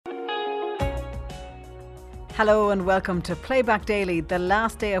Hello and welcome to Playback Daily, the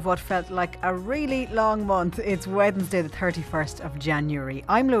last day of what felt like a really long month. It's Wednesday the 31st of January.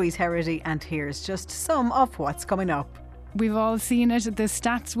 I'm Louise Herity and here's just some of what's coming up. We've all seen it. The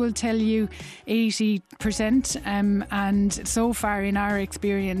stats will tell you 80%, and so far in our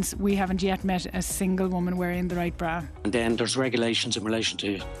experience we haven't yet met a single woman wearing the right bra. And then there's regulations in relation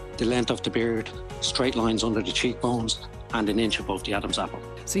to the length of the beard, straight lines under the cheekbones and an inch above the Adam's apple.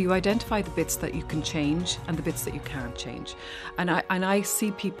 So you identify the bits that you can change and the bits that you can't change. And I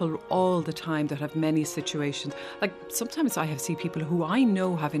see people all the time that have many situations. Like sometimes I see people who I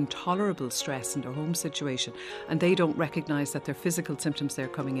know have intolerable stress in their home situation and they don't recognise that their physical symptoms they're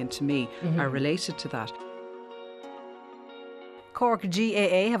coming into me are related to that. Cork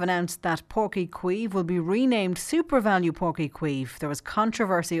GAA have announced that Porky Queeve will be renamed Super Value Porky Queeve. There was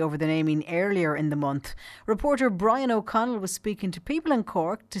controversy over the naming earlier in the month. Reporter Brian O'Connell was speaking to people in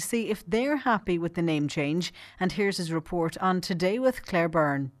Cork to see if they're happy with the name change. And here's his report on Today with Claire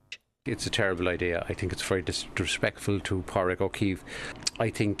Byrne. It's a terrible idea. I think it's very disrespectful to Pádraig O'Keefe.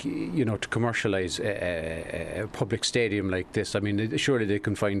 I think, to commercialise a public stadium like this, I mean, surely they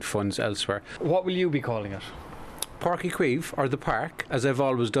can find funds elsewhere. What will you be calling it? Porky Queeve, or the park, as I've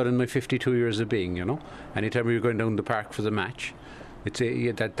always done in my 52 years of being, Anytime you're going down the park for the match,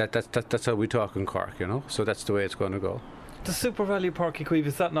 that's how we talk in Cork, So that's the way it's going to go. The Super Value Porky Queeve,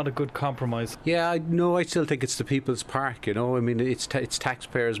 is that not a good compromise? Yeah, I still think it's the people's park, I mean, it's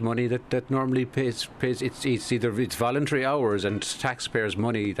taxpayers' money that normally pays. It's voluntary hours and taxpayers'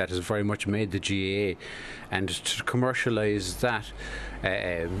 money that has very much made the GAA, and to commercialise that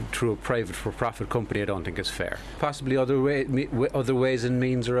through a private for-profit company, I don't think is fair. Possibly other ways and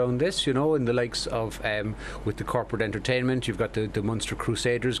means around this, in the likes of with the corporate entertainment. You've got the Munster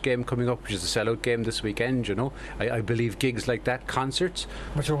Crusaders game coming up, which is a sellout game this weekend. I believe gigs like that, concerts.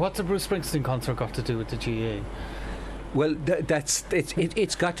 But sure, what's a Bruce Springsteen concert got to do with the GAA? Well,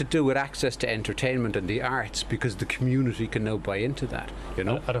 it's got to do with access to entertainment and the arts, because the community can now buy into that. At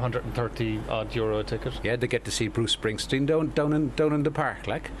 €130 a ticket. Yeah, they get to see Bruce Springsteen down in the park,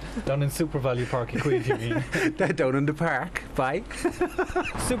 like. Down in Super Value Porky Queeve, you mean? Down in the park. Bye.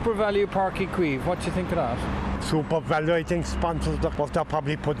 Super Value Porky Queeve. What do you think of that? Super Value, I think, sponsors the bus. They're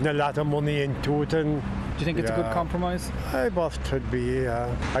probably putting a lot of money into it. And do you think it's a good compromise? I must could be.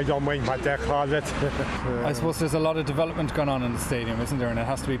 I don't mind what they call it. I suppose there's a lot of development going on in the stadium, isn't there? And it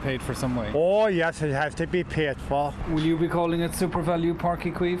has to be paid for some way. Oh yes, it has to be paid for. Will you be calling it Super Value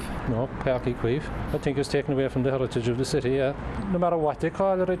Porky Queeve? No, Porky Queeve. I think it's taken away from the heritage of the city, yeah. No matter what they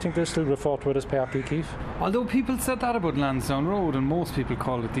call it, I think they still refer to it as Porky Queeve. Although people said that about Lansdowne Road, and most people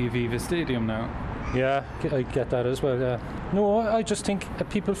call it the Aviva Stadium now. Yeah, I get that as well, yeah. No, I just think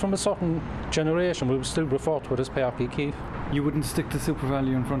people from a certain generation will still refer to it as Porky Queeve. You wouldn't stick the Super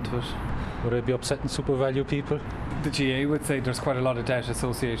Value in front of it? Would I be upsetting Super Value people? The GA would say there's quite a lot of debt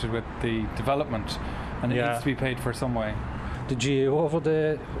associated with the development, and it needs to be paid for some way. The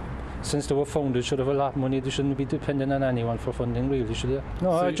GA since they were founded, should have a lot of money. They shouldn't be dependent on anyone for funding, really, should they?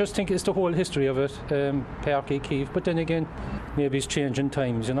 No, I just think it's the whole history of it, Porky Queeve. But then again, maybe it's changing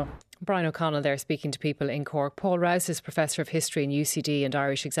times, Brian O'Connell there speaking to people in Cork. Paul Rouse is Professor of History in UCD and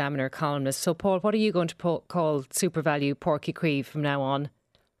Irish Examiner columnist. So, Paul, what are you going to call Super Value Porky Queeve from now on?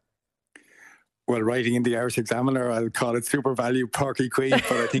 Well, writing in the Irish Examiner, I'll call it Super Value Porky Queeve,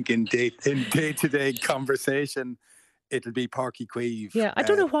 but I think in day-to-day conversation, it'll be Porky Queeve. Yeah, I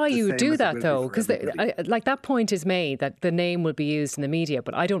don't know why you would do that, though, because that point is made that the name will be used in the media,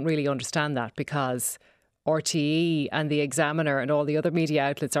 but I don't really understand that, because RTE and the Examiner and all the other media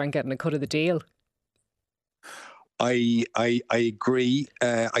outlets aren't getting a cut of the deal. I agree.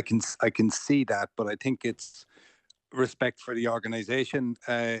 I can see that, but I think it's respect for the organisation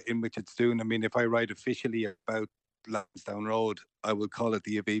in which it's doing. I mean, if I write officially about Lansdowne Road, I will call it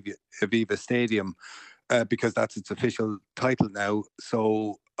the Aviva Stadium because that's its official title now.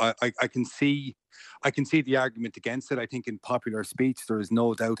 So I can see the argument against it. I think in popular speech there is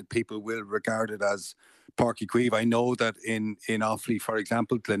no doubt that people will regard it as Porky Queeve. I know that in Offaly, for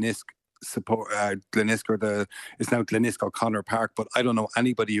example, Glenisk it's now Glenisk O'Connor Park, but I don't know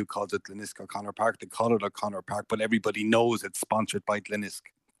anybody who calls it Glenisk O'Connor Park. They call it O'Connor Park, but everybody knows it's sponsored by Glenisk.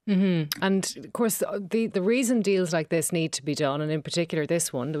 Mm-hmm. And of course the reason deals like this need to be done, and in particular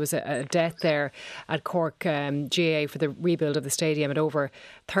this one, there was a debt there at Cork GAA for the rebuild of the stadium at over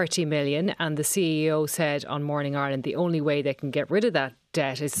 30 million, and the CEO said on Morning Ireland the only way they can get rid of that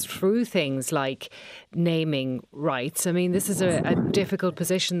debt is through things like naming rights. I mean, this is a difficult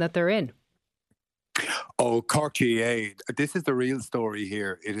position that they're in. Oh, Cork GAA, this is the real story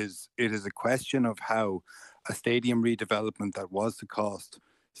here. It is a question of how a stadium redevelopment that was to cost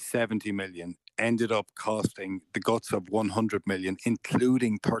 70 million ended up costing the guts of 100 million,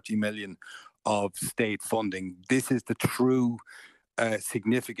 including 30 million of state funding. This is the true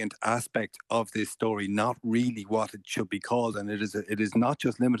significant aspect of this story, not really what it should be called. And it is not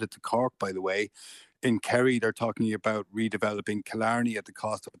just limited to Cork, by the way. In Kerry, they're talking about redeveloping Killarney at the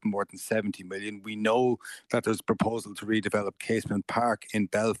cost of more than 70 million. We know that there's a proposal to redevelop Casement Park in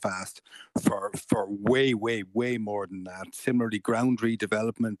Belfast for way, way, way more than that. Similarly, ground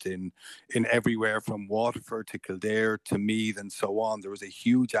redevelopment in everywhere from Waterford to Kildare to Meath and so on. There was a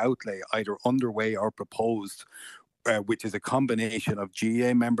huge outlay either underway or proposed, which is a combination of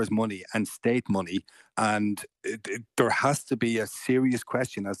GA members' money and state money. And there has to be a serious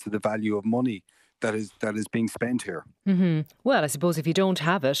question as to the value of money that is being spent here. Mm-hmm. Well, I suppose if you don't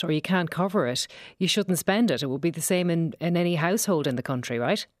have it or you can't cover it, you shouldn't spend it. It would be the same in any household in the country,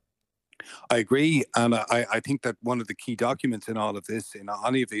 right? I agree, and I think that one of the key documents in all of this, in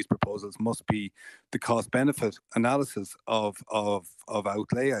any of these proposals, must be the cost-benefit analysis of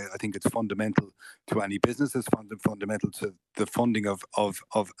outlay. I think it's fundamental to any business. It's fundamental to the funding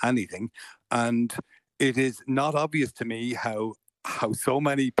of anything, and it is not obvious to me how so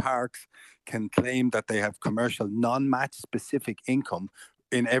many parks can claim that they have commercial non-match specific income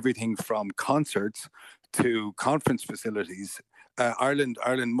in everything from concerts to conference facilities. Ireland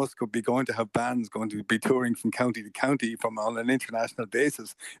must be going to have bands going to be touring from county to county on an international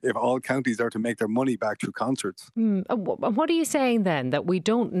basis if all counties are to make their money back through concerts. What are you saying then? That we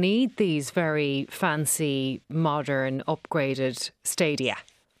don't need these very fancy, modern, upgraded stadia?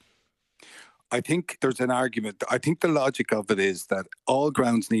 I think there's an argument. I think the logic of it is that all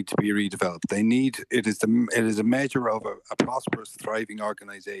grounds need to be redeveloped. It is a measure of a prosperous, thriving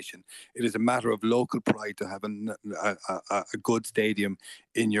organisation. It is a matter of local pride to have a good stadium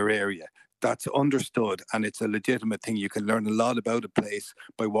in your area. That's understood, and it's a legitimate thing. You can learn a lot about a place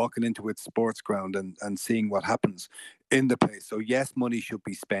by walking into its sports ground and seeing what happens in the place. So yes, money should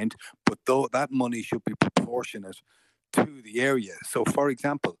be spent, but though that money should be proportionate to the area. So for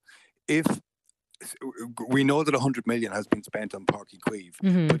example, if we know that 100 million has been spent on Páirc Uí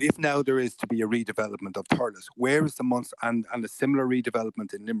Chaoimh, but if now there is to be a redevelopment of Thurles, where is the Munster and a similar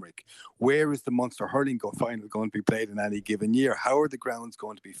redevelopment in Limerick, where is the Munster hurling final going to be played in any given year? How are the grounds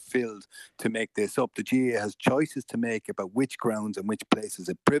going to be filled to make this up? The GAA has choices to make about which grounds and which places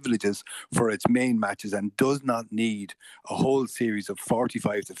it privileges for its main matches and does not need a whole series of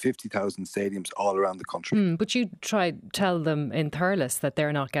 45 to 50,000 stadiums all around the country. But you try tell them in Thurles that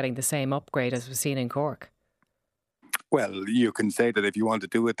they're not getting the same upgrade as we've seen in Cork. Well, you can say that if you want to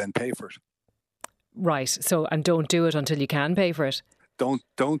do it, then pay for it. Right. So, and don't do it until you can pay for it.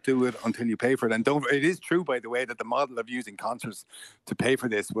 Don't do it until you pay for it. And it is true, by the way, that the model of using concerts to pay for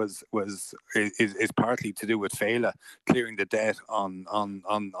this is partly to do with Féile clearing the debt on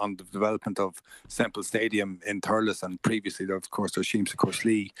the development of Semple Stadium in Thurles, and previously, of course, there's Sheamus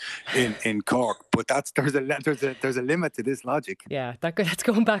Lee in Cork. But there's a limit to this logic. Yeah, that's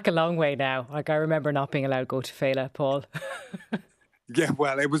going back a long way now. Like, I remember not being allowed to go to Féile, Paul. Yeah,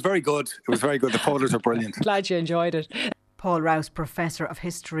 well, it was very good. The photos are brilliant. Glad you enjoyed it. Paul Rouse, Professor of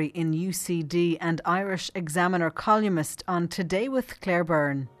History in UCD and Irish Examiner columnist on Today with Claire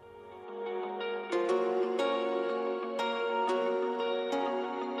Byrne.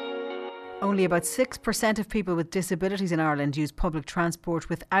 Only about 6% of people with disabilities in Ireland use public transport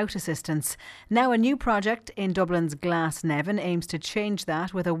without assistance. Now a new project in Dublin's Glasnevin aims to change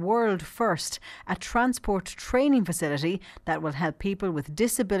that with a world first, a transport training facility that will help people with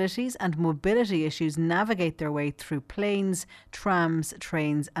disabilities and mobility issues navigate their way through planes, trams,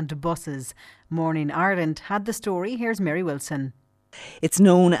 trains and buses. Morning Ireland had the story. Here's Mary Wilson. It's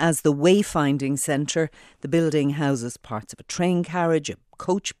known as the Wayfinding Centre. The building houses parts of a train carriage, a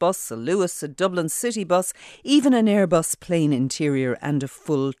coach bus, a Lewis, a Dublin City bus, even an Airbus plane interior and a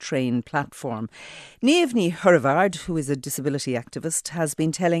full train platform. Niamh Hurvard, who is a disability activist, has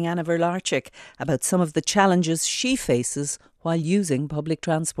been telling Anna Verlarchik about some of the challenges she faces while using public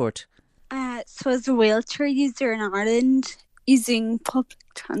transport. So as a wheelchair user in Ireland, using public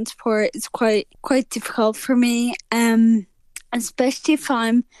transport is quite difficult for me. Especially if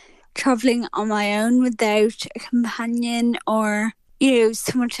I'm travelling on my own without a companion or,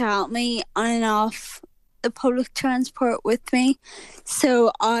 someone to help me on and off the public transport with me.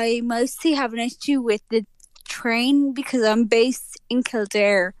 So I mostly have an issue with the train because I'm based in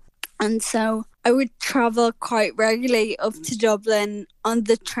Kildare. And so I would travel quite regularly up to Dublin on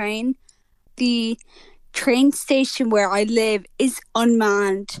the train. The train station where I live is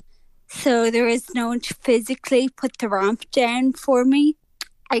unmanned. So there is no one to physically put the ramp down for me.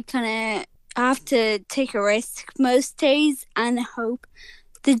 I kind of have to take a risk most days and hope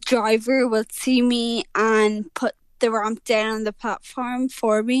the driver will see me and put the ramp down on the platform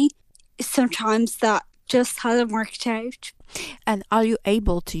for me. Sometimes that just hasn't worked out. And are you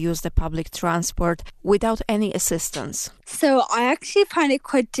able to use the public transport without any assistance? So I actually find it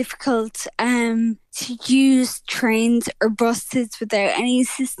quite difficult to use trains or buses without any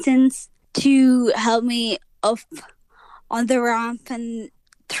assistance to help me up on the ramp and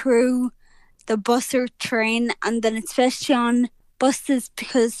through the bus or train, and then especially on buses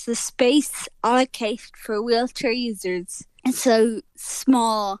because the space allocated for wheelchair users is so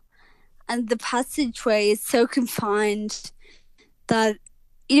small and the passageway is so confined that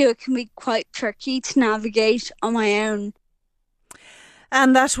it can be quite tricky to navigate on my own.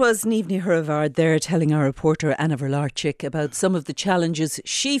 And that was Niamh Hurvard there telling our reporter Anna Verlarchik about some of the challenges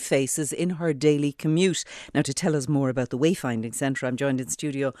she faces in her daily commute. Now, to tell us more about the Wayfinding Centre, I'm joined in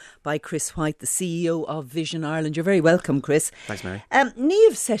studio by Chris White, the CEO of Vision Ireland. You're very welcome, Chris. Thanks, Mary.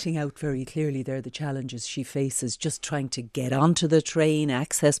 Niamh setting out very clearly there the challenges she faces just trying to get onto the train,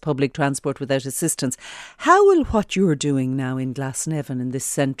 access public transport without assistance. How will what you're doing now in Glasnevin in this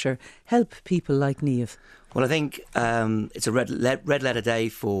centre help people like Niamh? Well, I think it's a red letter day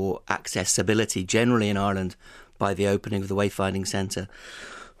for accessibility generally in Ireland by the opening of the Wayfinding Centre.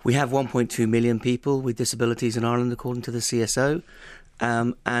 We have 1.2 million people with disabilities in Ireland, according to the CSO.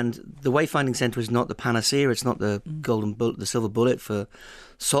 And the Wayfinding Centre is not the panacea. It's not the golden bullet, the silver bullet for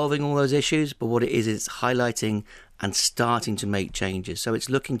solving all those issues. But what it is, it's highlighting and starting to make changes. So it's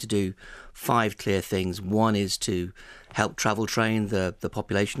looking to do 5 clear things. One is to help travel train the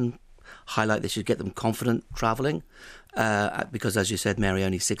population, highlight this should get them confident travelling, because as you said, Mary,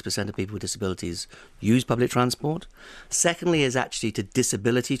 only 6% of people with disabilities use public transport. Secondly is actually to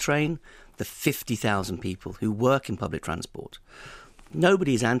disability train the 50,000 people who work in public transport.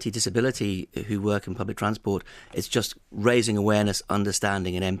 Nobody is anti-disability who work in public transport. It's just raising awareness,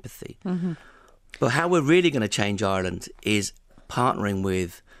 understanding and empathy. Mm-hmm. But how we're really going to change Ireland is partnering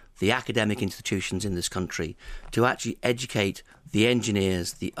with the academic institutions in this country to actually educate the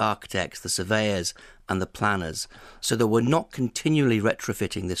engineers, the architects, the surveyors and the planners so that we're not continually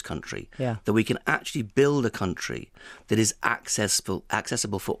retrofitting this country, that we can actually build a country that is accessible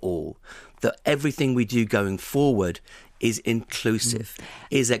for all, that everything we do going forward is inclusive,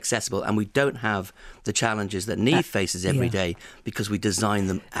 is accessible, and we don't have the challenges that Niamh faces every day because we design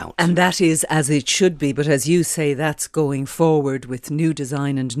them out. And that is as it should be, but as you say, that's going forward with new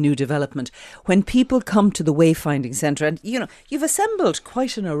design and new development. When people come to the Wayfinding Centre, and you've assembled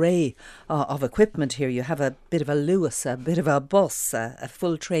quite an array of equipment here. You have a bit of a Lewis, a bit of a bus, a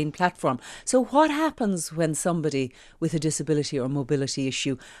full train platform. So what happens when somebody with a disability or mobility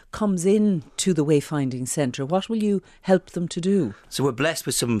issue comes in to the Wayfinding Centre? What will you help them to do? So we're blessed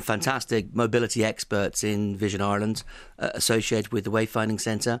with some fantastic mobility experts in Vision Ireland associated with the Wayfinding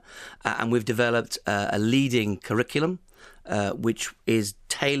Centre, and we've developed a leading curriculum which is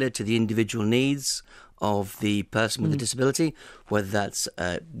tailored to the individual needs of the person with a disability, whether that's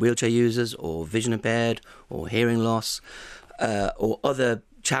wheelchair users or vision impaired or hearing loss or other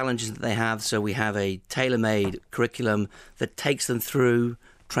challenges that they have. So we have a tailor-made curriculum that takes them through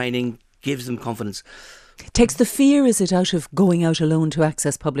training, gives them confidence. Takes the fear, is it, out of going out alone to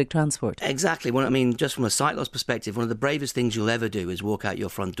access public transport? Exactly. Well, I mean, just from a sight loss perspective, one of the bravest things you'll ever do is walk out your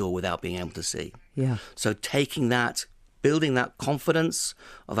front door without being able to see. Yeah. So taking that, building that confidence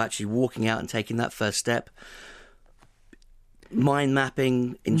of actually walking out and taking that first step, mind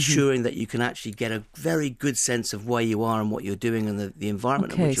mapping, ensuring that you can actually get a very good sense of where you are and what you're doing and the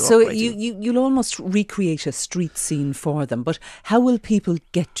environment in which you're operating. So you'll almost recreate a street scene for them, but how will people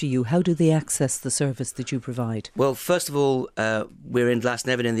get to you? How do they access the service that you provide? Well, first of all, we're in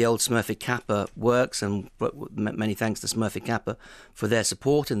Glasnevin in the old Smurfit Kappa works, and many thanks to Smurfit Kappa for their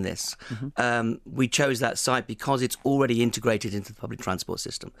support in this. Mm-hmm. We chose that site because it's already integrated into the public transport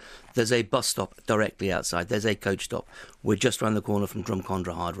system. There's a bus stop directly outside. There's a coach stop. We're just around the corner from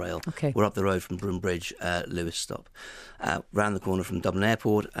Drumcondra Hard Rail. Okay. We're up the road from Broombridge Lewis stop. Round the corner from Dublin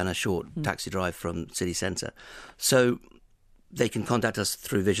Airport and a short taxi drive from City Centre. So they can contact us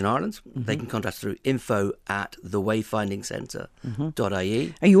through Vision Ireland. Mm-hmm. They can contact us through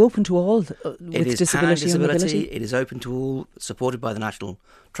info@thewayfindingcentre.ie. Are you open to all with disability and mobility? It is open to all, supported by the National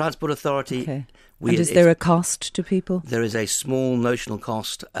Transport Authority. Okay. And is there a cost to people? There is a small notional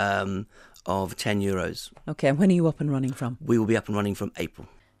cost of €10. Okay, and when are you up and running from? We will be up and running from April.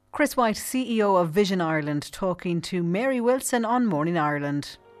 Chris White, CEO of Vision Ireland, talking to Mary Wilson on Morning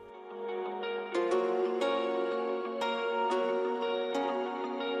Ireland.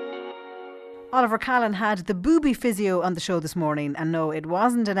 Oliver Callan had the booby physio on the show this morning, and no, it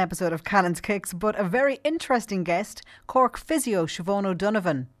wasn't an episode of Callan's Kicks, but a very interesting guest, Cork physio Siobhan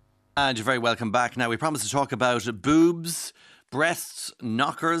O'Donovan. And you're very welcome back. Now, we promised to talk about boobs, breasts,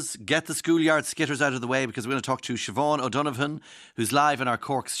 knockers. Get the schoolyard skitters out of the way, because we're going to talk to Siobhan O'Donovan, who's live in our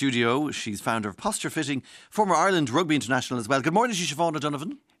Cork studio. She's founder of Posture Fitting, former Ireland rugby international as well. Good morning to you, Siobhan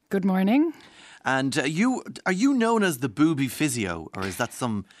O'Donovan. Good morning. And are you known as the booby physio, or is that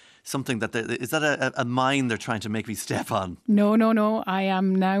something that is that a mine they're trying to make me step on? No. I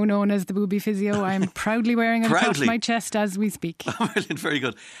am now known as the booby physio. I'm proudly wearing it across my chest as we speak. Brilliant, very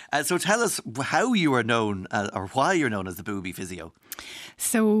good. So tell us how you are known, or why you're known as the booby physio.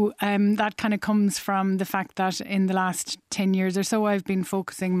 So that kind of comes from the fact that in the last 10 years or so, I've been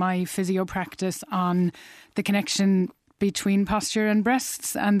focusing my physio practice on the connection between posture and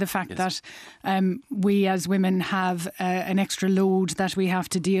breasts, and the fact that we as women have an extra load that we have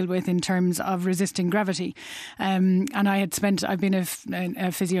to deal with in terms of resisting gravity. And I've been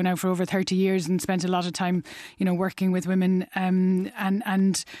a physio now for over 30 years and spent a lot of time, working with women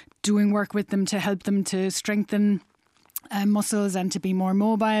and doing work with them to help them to strengthen muscles and to be more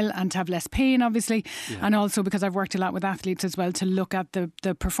mobile and to have less pain, obviously. Yeah. And also because I've worked a lot with athletes as well, to look at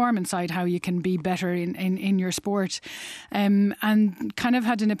the performance side, how you can be better in your sport. And kind of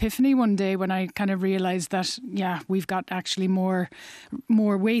had an epiphany one day when I kind of realised that, we've got actually more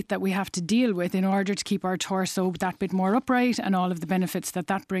weight that we have to deal with in order to keep our torso that bit more upright, and all of the benefits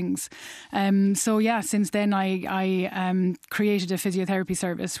that brings. Since then I created a physiotherapy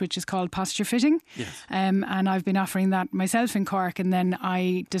service which is called Posture Fitting. Yes. And I've been offering that myself in Cork, and then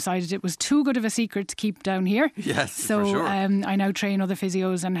I decided it was too good of a secret to keep down here. Yes, so for sure. I now train other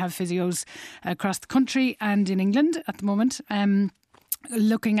physios and have physios across the country and in England at the moment.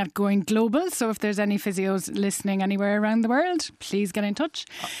 Looking at going global, so if there's any physios listening anywhere around the world, please get in touch,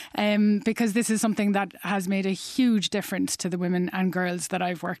 because this is something that has made a huge difference to the women and girls that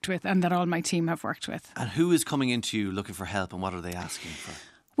I've worked with and that all my team have worked with. And who is coming into you looking for help, and what are they asking for?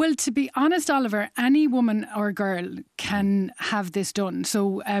 Well, to be honest, Oliver, any woman or girl can have this done.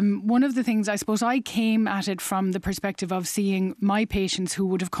 So one of the things, I suppose, I came at it from the perspective of seeing my patients who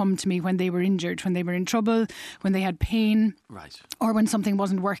would have come to me when they were injured, when they were in trouble, when they had pain, right, or when something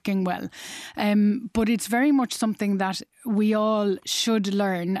wasn't working well. But it's very much something that we all should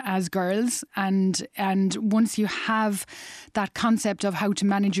learn as girls. And once you have that concept of how to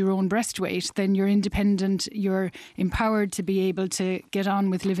manage your own breast weight, then you're independent, you're empowered to be able to get on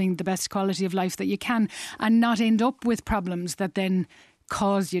with living the best quality of life that you can, and not end up with problems that then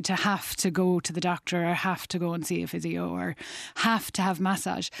cause you to have to go to the doctor, or have to go and see a physio, or have to have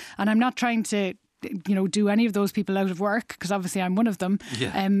massage. And I'm not trying to do any of those people out of work, because obviously I'm one of them.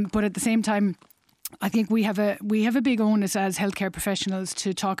 Yeah. But at the same time, I think we have a big onus as healthcare professionals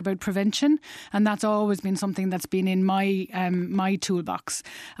to talk about prevention, and that's always been something that's been in my toolbox.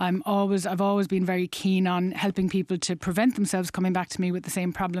 I've always been very keen on helping people to prevent themselves coming back to me with the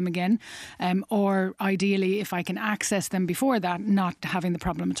same problem again, or ideally, if I can access them before that, not having the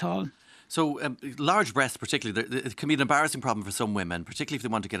problem at all. So large breasts particularly, it can be an embarrassing problem for some women, particularly if they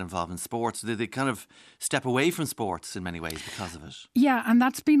want to get involved in sports. They kind of step away from sports in many ways because of it. Yeah, and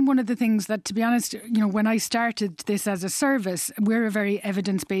that's been one of the things that, to be honest, when I started this as a service, we're a very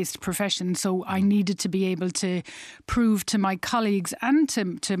evidence-based profession, so I needed to be able to prove to my colleagues and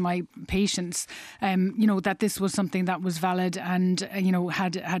to my patients, that this was something that was valid and,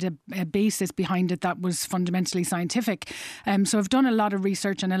 had a basis behind it that was fundamentally scientific. So I've done a lot of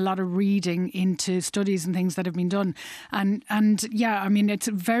research and a lot of reading into studies and things that have been done, and it's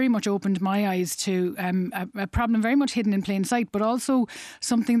very much opened my eyes to a problem very much hidden in plain sight, but also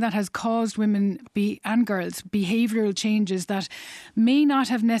something that has caused women and girls behavioural changes that may not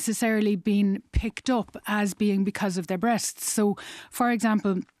have necessarily been picked up as being because of their breasts. So, for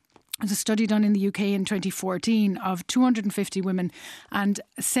example, there's a study done in the UK in 2014 of 250 women, and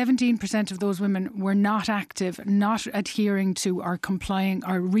 17% of those women were not active, not adhering to or complying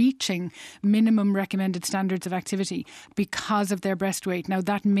or reaching minimum recommended standards of activity because of their breast weight. Now,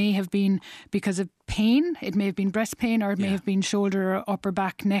 that may have been because of pain. It may have been breast pain, or it may have been shoulder or upper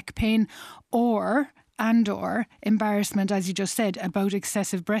back, neck pain, or embarrassment, as you just said, about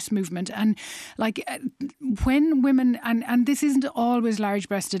excessive breast movement. And when women, and this isn't always large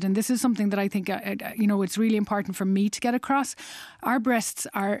breasted, and this is something that I think, it's really important for me to get across. Our breasts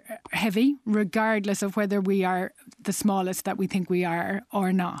are heavy, regardless of whether we are the smallest that we think we are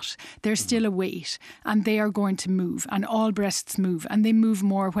or not. They're still a weight, and they are going to move, and all breasts move, and they move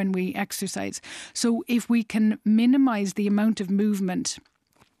more when we exercise. So if we can minimise the amount of movement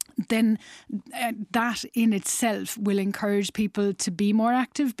then that in itself will encourage people to be more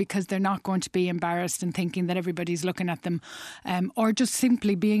active, because they're not going to be embarrassed and thinking that everybody's looking at them, or just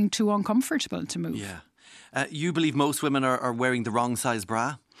simply being too uncomfortable to move. Yeah. You believe most women are wearing the wrong size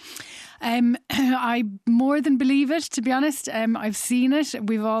bra? I more than believe it, to be honest. I've seen it.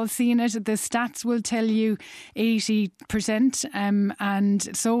 We've all seen it. The stats will tell you 80%.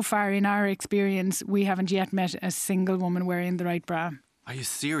 And so far in our experience, we haven't yet met a single woman wearing the right bra. Are you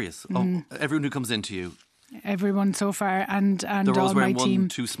serious? Oh, everyone who comes into you? Everyone so far, and they're all always my wearing team. One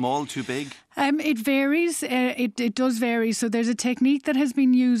too small, too big? It varies. It does vary. So there's a technique that has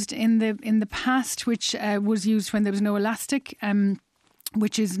been used in the past, which was used when there was no elastic.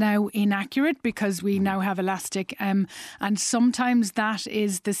 Which is now inaccurate, because we now have elastic, and sometimes that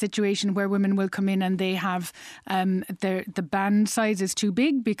is the situation where women will come in and they have the band size is too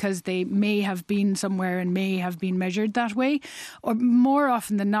big, because they may have been somewhere and may have been measured that way, or more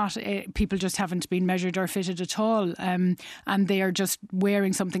often than not, people just haven't been measured or fitted at all, and they are just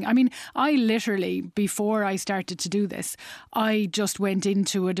wearing something. I mean, I literally, before I started to do this, I just went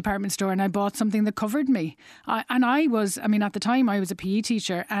into a department store and I bought something that covered me, at the time I was a PE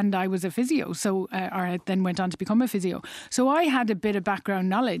teacher and I was a physio, or I then went on to become a physio. So I had a bit of background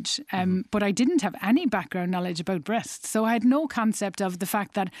knowledge, but I didn't have any background knowledge about breasts. So I had no concept of the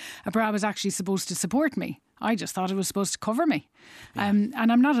fact that a bra was actually supposed to support me. I just thought it was supposed to cover me. Yeah.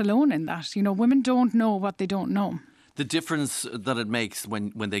 And I'm not alone in that. You know, women don't know what they don't know. The difference that it makes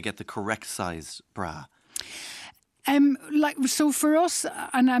when they get the correct size bra. So for us,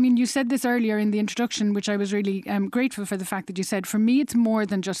 and I mean, you said this earlier in the introduction, which I was really grateful for the fact that you said, for me, it's more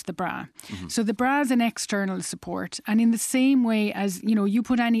than just the bra. Mm-hmm. So the bra is an external support. And in the same way as, you know, you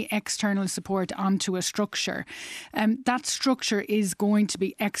put any external support onto a structure, that structure is going to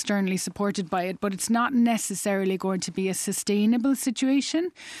be externally supported by it, but it's not necessarily going to be a sustainable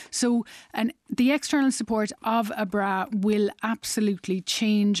situation. So the external support of a bra will absolutely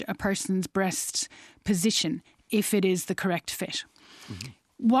change a person's breast position if it is the correct fit. Mm-hmm.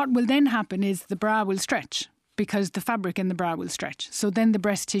 What will then happen is the bra will stretch, because the fabric in the bra will stretch. So then the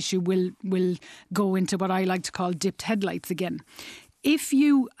breast tissue will go into what I like to call dipped headlights again. If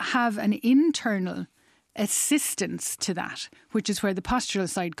you have an internal assistance to that, which is where the postural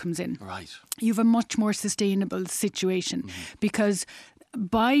side comes in, right, you have a much more sustainable situation, because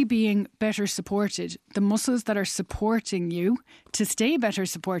by being better supported, the muscles that are supporting you to stay better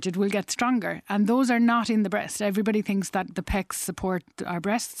supported will get stronger. And those are not in the breast. Everybody thinks that the pecs support our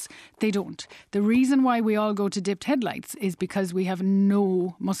breasts. They don't. The reason why we all go to dipped headlights is because we have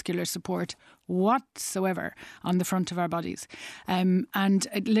no muscular support whatsoever on the front of our bodies.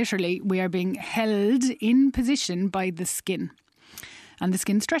 Literally, we are being held in position by the skin. And the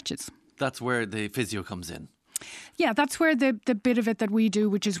skin stretches. That's where the physio comes in. Yeah, that's where the bit of it that we do,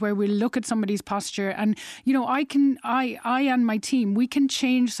 which is where we look at somebody's posture, and you know, I and my team, we can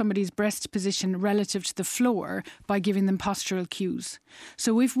change somebody's breast position relative to the floor by giving them postural cues.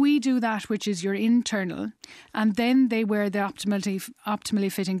 So if we do that, which is your internal, and then they wear the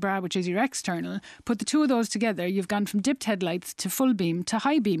optimally fitting bra, which is your external, put the two of those together, you've gone from dipped headlights to full beam to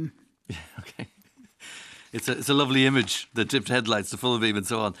high beam. Yeah, okay. It's a lovely image, the dipped headlights, the full beam and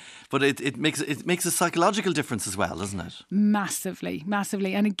so on. But it makes a psychological difference as well, doesn't it? Massively,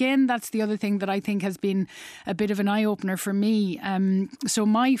 massively. And again, that's the other thing that I think has been a bit of an eye-opener for me. So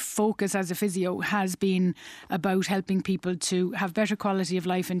my focus as a physio has been about helping people to have better quality of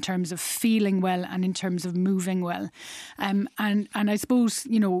life in terms of feeling well and in terms of moving well. And I suppose,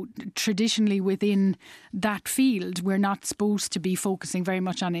 you know, traditionally within that field, we're not supposed to be focusing very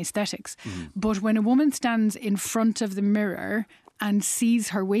much on aesthetics. Mm-hmm. But when a woman stands in front of the mirror and sees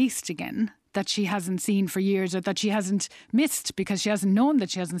her waist again that she hasn't seen for years, or that she hasn't missed because she hasn't known that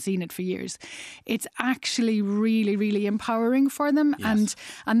she hasn't seen it for years, it's actually really, really empowering for them. Yes.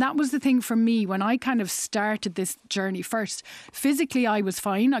 And that was the thing for me when I kind of started this journey first. Physically, I was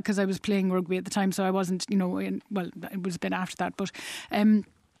fine because I was playing rugby at the time, so I wasn't, you know, it was a bit after that, but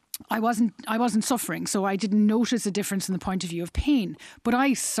I wasn't suffering, so I didn't notice a difference in the point of view of pain. But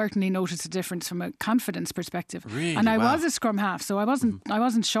I certainly noticed a difference from a confidence perspective. Really? And I Wow. was a scrum half, so I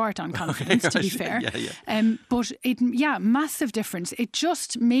wasn't short on confidence, to be fair. Yeah. But massive difference. It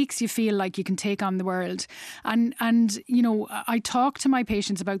just makes you feel like you can take on the world. And you know, I talk to my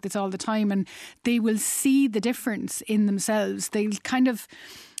patients about this all the time, and they will see the difference in themselves. They'll kind of,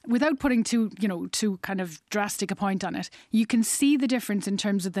 without putting too kind of drastic a point on it, you can see the difference in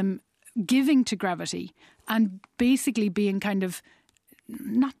terms of them giving to gravity and basically being kind of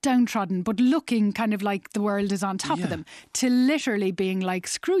not downtrodden, but looking kind of like the world is on top of them, to literally being like,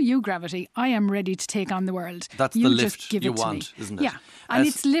 screw you, gravity, I am ready to take on the world. That's you the just lift give you it to want, me. isn't it? Yeah. And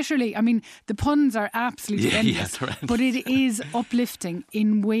it's literally, I mean, the puns are absolutely endless, but it is uplifting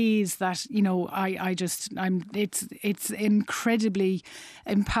in ways that, you know, it's incredibly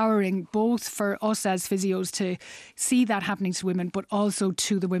empowering, both for us as physios to see that happening to women, but also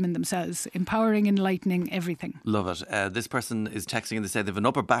to the women themselves. Empowering, enlightening, everything. Love it. This person is texting and they say they have an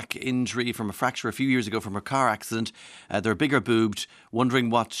upper back injury from a fracture a few years ago from a car accident. They're bigger boobed, wondering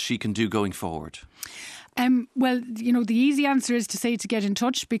what she can do going forward. Well, you know, the easy answer is to say to get in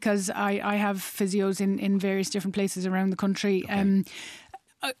touch, because I have physios in various different places around the country. Okay.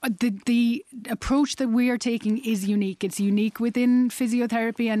 The approach that we are taking is unique. It's unique within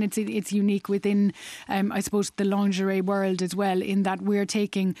physiotherapy, and it's unique within, I suppose, the lingerie world as well, in that we're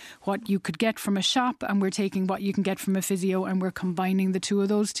taking what you could get from a shop and we're taking what you can get from a physio, and we're combining the two of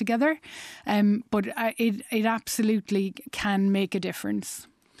those together. But it absolutely can make a difference.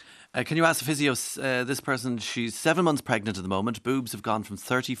 Can you ask the physio, this person, she's 7 months pregnant at the moment. Boobs have gone from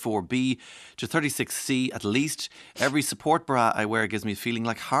 34B to 36C at least. Every support bra I wear gives me a feeling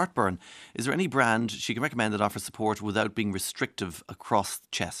like heartburn. Is there any brand she can recommend that offers support without being restrictive across the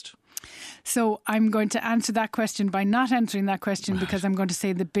chest? So I'm going to answer that question by not answering that question, because I'm going to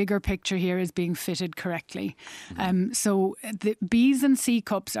say the bigger picture here is being fitted correctly. So the B's and C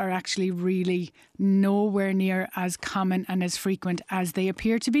cups are actually really nowhere near as common and as frequent as they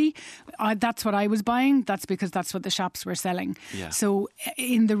appear to be. That's what I was buying. That's because that's what the shops were selling. Yeah. So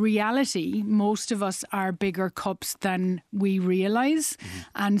in the reality, most of us are bigger cups than we realise.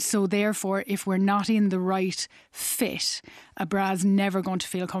 And so therefore, if we're not in the right fit, a bra is never going to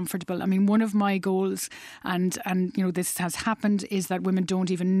feel comfortable. I mean, one of my goals, and you know, this has happened, is that women don't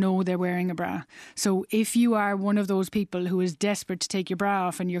even know they're wearing a bra. So if you are one of those people who is desperate to take your bra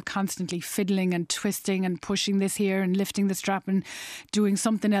off and you're constantly fiddling and twisting and pushing this here and lifting the strap and doing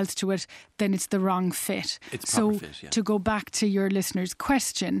something else to it, then it's the wrong fit. It's proper fit, yeah. To go back to your listener's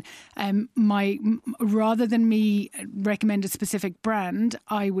question, rather than me recommend a specific brand,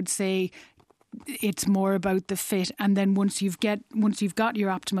 I would say it's more about the fit. And then once you've got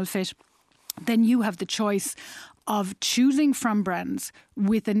your optimal fit, then you have the choice of choosing from brands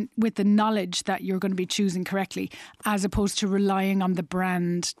with the knowledge that you're going to be choosing correctly, as opposed to relying on the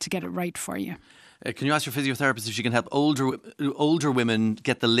brand to get it right for you. Can you ask your physiotherapist if she can help older women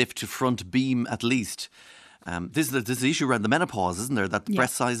get the lift to front beam at least? This is the issue around the menopause, isn't there? That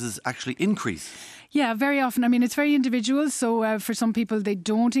breast sizes actually increase. Yeah, very often. I mean, it's very individual. So for some people, they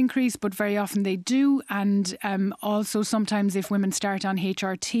don't increase, but very often they do. And also sometimes if women start on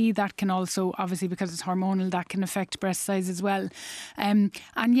HRT, that can also, obviously because it's hormonal, that can affect breast size as well. And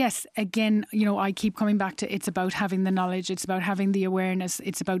yes, again, you know, I keep coming back to, it's about having the knowledge. It's about having the awareness.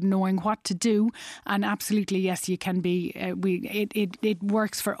 It's about knowing what to do. And absolutely, yes, you can be, it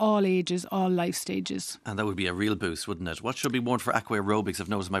works for all ages, all life stages. And that would be a real boost, wouldn't it? What should be worn for aqua aerobics? I've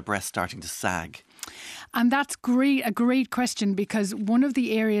noticed my breast starting to sag. And that's a great question, because one of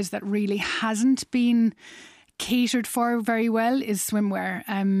the areas that really hasn't been catered for very well is swimwear.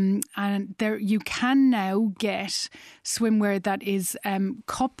 And there you can now get swimwear that is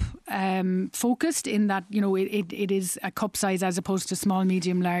cup focused, in that, you know, it is a cup size as opposed to small,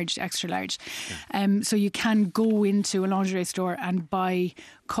 medium, large, extra large. Yeah. So you can go into a lingerie store and buy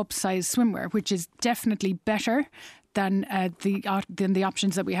cup size swimwear, which is definitely better than the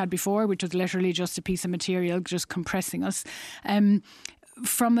options that we had before, which was literally just a piece of material just compressing us.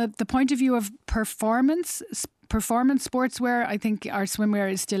 From the point of view of performance sportswear, I think our swimwear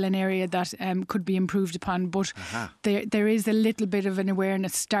is still an area that could be improved upon, but there is a little bit of an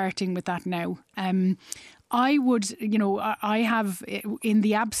awareness starting with that now. I would, you know, I have, in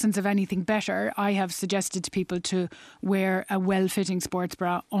the absence of anything better, I have suggested to people to wear a well-fitting sports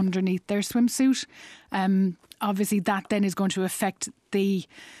bra underneath their swimsuit. Obviously, that then is going to affect the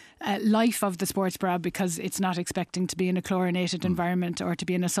life of the sports bra, because it's not expecting to be in a chlorinated environment or to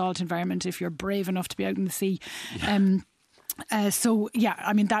be in a salt environment if you're brave enough to be out in the sea. Yeah. So, yeah,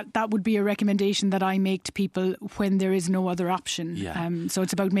 I mean, that would be a recommendation that I make to people when there is no other option. Yeah. So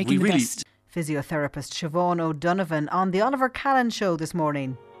it's about making the best. Physiotherapist Siobhan O'Donovan on the Oliver Callan Show this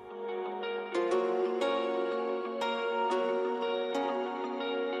morning.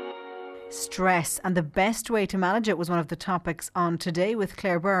 Stress and the best way to manage it was one of the topics on Today with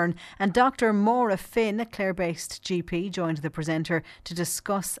Claire Byrne, and Dr. Maura Finn, a Clare-based GP, joined the presenter to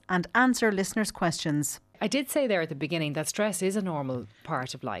discuss and answer listeners' questions. I did say there at the beginning that stress is a normal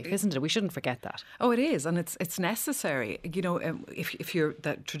part of life, isn't it? We shouldn't forget that. Oh, it is, and it's necessary. If you're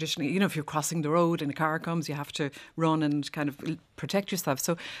that traditionally, if you're crossing the road and a car comes, you have to run and kind of protect yourself.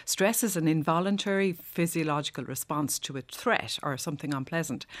 So stress is an involuntary physiological response to a threat or something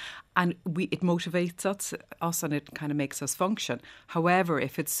unpleasant, and it motivates us and it kind of makes us function. However,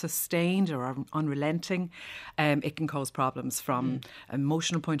 if it's sustained or unrelenting, it can cause problems from an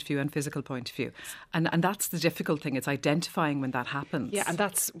emotional point of view and physical point of view. And that's the difficult thing. It's identifying when that happens. Yeah, and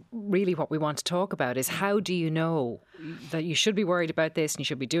that's really what we want to talk about is how do you know that you should be worried about this and you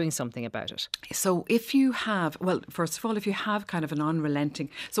should be doing something about it? So if you have, first of all, if you have kind of an unrelenting...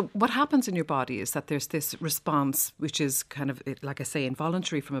 So what happens in your body is that there's this response, which is kind of, like I say,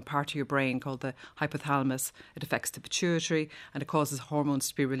 involuntary from a part of your brain called the hypothalamus. It affects the pituitary and it causes hormones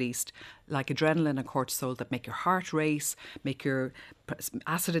to be released like adrenaline and cortisol that make your heart race, make your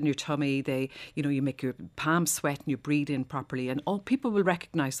acid in your tummy, you make your palms sweat and you breathe in properly, and all people will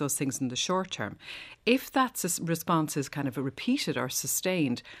recognise those things in the short term. If that response is kind of repeated or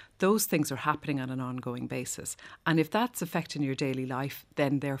sustained, those things are happening on an ongoing basis. And if that's affecting your daily life,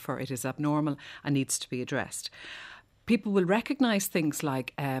 then therefore it is abnormal and needs to be addressed. People will recognise things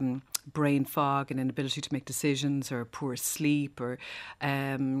like brain fog and inability to make decisions, or poor sleep, or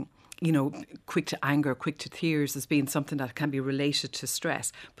quick to anger, quick to tears as being something that can be related to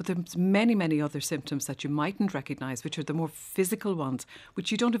stress. But there's many, many other symptoms that you mightn't recognise, which are the more physical ones,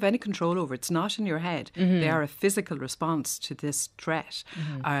 which you don't have any control over. It's not in your head. Mm-hmm. They are a physical response to this threat,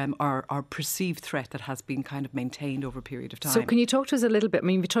 or perceived threat that has been kind of maintained over a period of time. So can you talk to us a little bit? I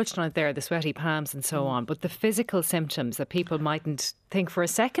mean, we touched on it there, the sweaty palms and so on, but the physical symptoms that people mightn't think for a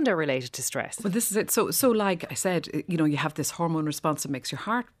second are related to stress. Well, this is it. So like I said, you have this hormone response that makes your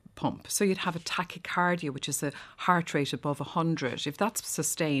heart pump. So you'd have a tachycardia, which is a heart rate above 100. If that's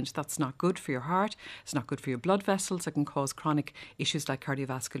sustained, that's not good for your heart. It's not good for your blood vessels. It can cause chronic issues like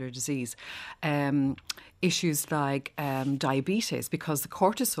cardiovascular disease. Issues like diabetes, because the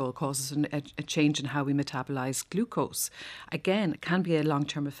cortisol causes a change in how we metabolize glucose. Again, it can be a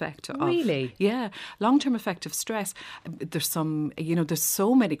long-term effect of... Really? Yeah, long-term effect of stress. There's there's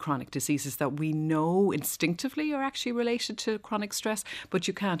so many chronic diseases that we know instinctively are actually related to chronic stress, but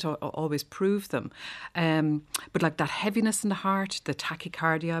you can't always prove them. But like that heaviness in the heart, the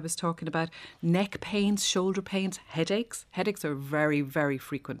tachycardia I was talking about, neck pains, shoulder pains, headaches. Headaches are a very, very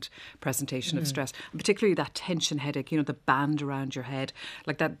frequent presentation of stress, and particularly that tension headache, the band around your head,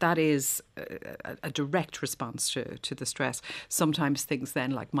 like that is a direct response to the stress. Sometimes things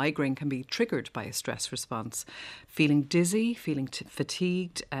then like migraine can be triggered by a stress response. Feeling dizzy, feeling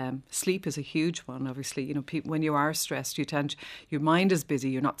fatigued, sleep is a huge one. Obviously, when you are stressed, your mind is busy,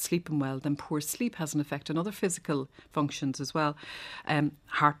 you're not sleeping well, then poor sleep has an effect on other physical functions as well.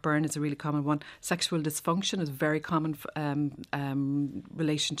 Heartburn is a really common one. Sexual dysfunction is very common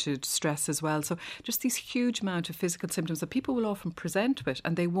relation to stress as well. So just these huge amount of physical symptoms that people will often present with,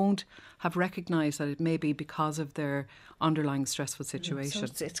 and they won't have recognised that it may be because of their underlying stressful situation.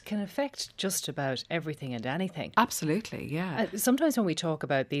 So it can affect just about everything and anything. Absolutely, yeah. Sometimes when we talk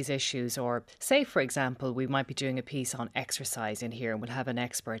about these issues, or say, for example, we might be doing a piece on exercise in here and we'll have an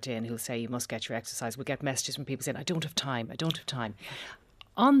expert in who'll say you must get your exercise. We'll get messages from people saying, I don't have time.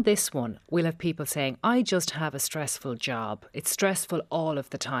 On this one, we'll have people saying, I just have a stressful job. It's stressful all of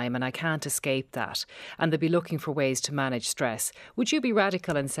the time and I can't escape that. And they'll be looking for ways to manage stress. Would you be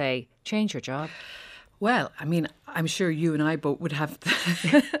radical and say, change your job? Well, I mean, I'm sure you and I both would have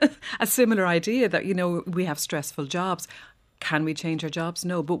a similar idea that, we have stressful jobs. Can we change our jobs?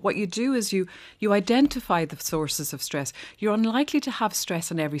 No. But what you do is you identify the sources of stress. You're unlikely to have stress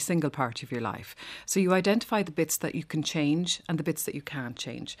in every single part of your life. So you identify the bits that you can change and the bits that you can't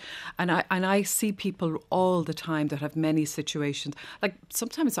change. And I see people all the time that have many situations. Like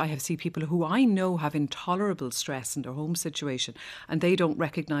sometimes I see people who I know have intolerable stress in their home situation, and they don't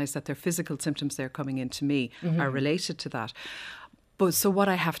recognise that their physical symptoms they're coming into me are related to that. So what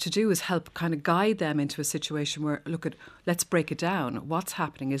I have to do is help kind of guide them into a situation where, let's break it down. What's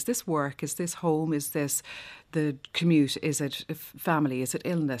happening? Is this work? Is this home? Is this the commute? Is it family? Is it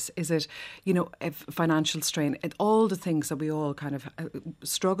illness? Is it, financial strain? All the things that we all kind of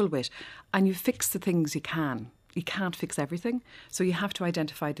struggle with. And you fix the things you can. You can't fix everything. So you have to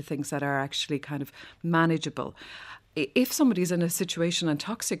identify the things that are actually kind of manageable. If somebody's in a situation, and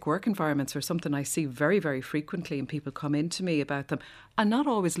toxic work environments are something I see very, very frequently, and people come into me about them, and not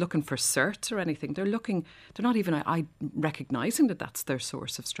always looking for certs or anything. They're not even recognising that that's their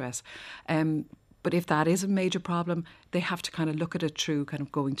source of stress. But if that is a major problem, they have to kind of look at it through kind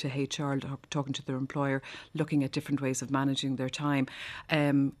of going to HR, talking to their employer, looking at different ways of managing their time.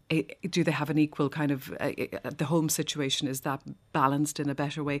 Do they have an equal kind of, the home situation, is that balanced in a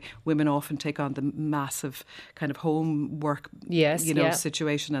better way? Women often take on the massive kind of homework,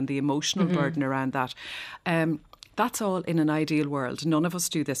 situation and the emotional burden around that. That's all in an ideal world. None of us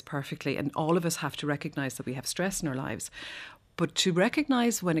do this perfectly, and all of us have to recognise that we have stress in our lives. But to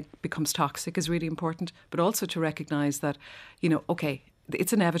recognise when it becomes toxic is really important, but also to recognise that, okay,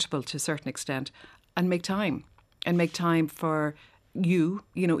 it's inevitable to a certain extent, and make time for you,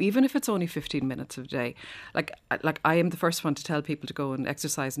 even if it's only 15 minutes a day. Like I am the first one to tell people to go and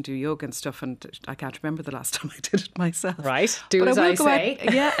exercise and do yoga and stuff, and I can't remember the last time I did it myself. Right, do as I say.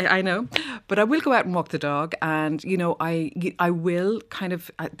 Yeah, I know. But I will go out and walk the dog, and, I will kind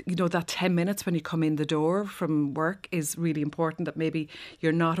of, that 10 minutes when you come in the door from work is really important, that maybe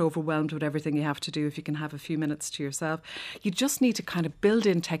you're not overwhelmed with everything you have to do if you can have a few minutes to yourself. You just need to kind of build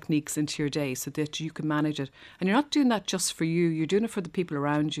in techniques into your day so that you can manage it. And you're not doing that just for you, you're doing it for the people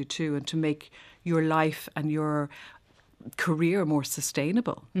around you too, and to make your life and your career more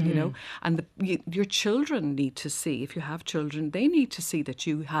sustainable, and your children need to see, if you have children, they need to see that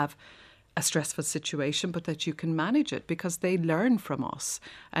you have a stressful situation, but that you can manage it, because they learn from us,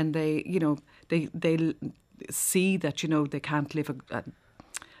 and they see that, they can't live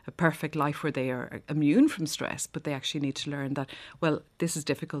a perfect life where they are immune from stress, but they actually need to learn that, well, this is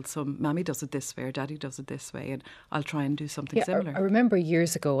difficult, so Mammy does it this way or Daddy does it this way, and I'll try and do something similar. I remember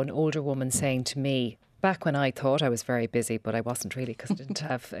years ago an older woman saying to me, back when I thought I was very busy, but I wasn't really, because I didn't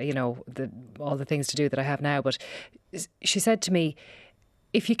have, all the things to do that I have now, but she said to me,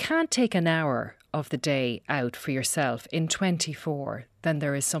 if you can't take an hour of the day out for yourself in 24, then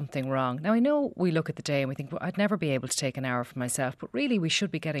there is something wrong. Now, I know we look at the day and we think, well, I'd never be able to take an hour for myself, but really we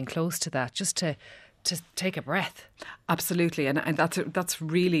should be getting close to that, just to take a breath. Absolutely, and that's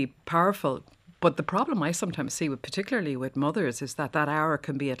really powerful. But the problem I sometimes see, particularly with mothers, is that hour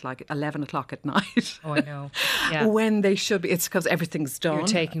can be at like 11 o'clock at night. Oh, I know. Yeah. When they should be. It's because everything's done. You're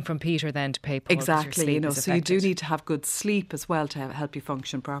taking from Peter then to pay Paul. Exactly. So you do need to have good sleep as well to help you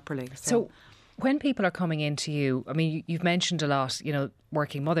function properly. So when people are coming into you, I mean, you've mentioned a lot,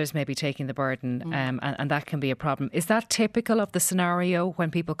 working mothers maybe taking the burden, and that can be a problem. Is that typical of the scenario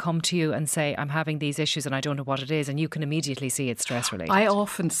when people come to you and say, I'm having these issues and I don't know what it is, and you can immediately see it's stress related? I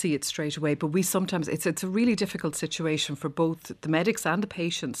often see it straight away, but we sometimes, it's a really difficult situation for both the medics and the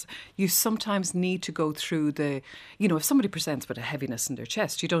patients. You sometimes need to go through if somebody presents with a heaviness in their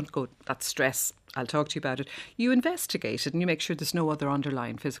chest, you don't go, that's stress, I'll talk to you about it. You investigate it and you make sure there's no other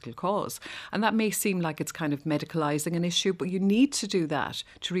underlying physical cause. And that may seem like it's kind of medicalising an issue, but you need to do that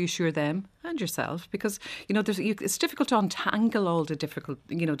to reassure them and yourself, because it's difficult to untangle all the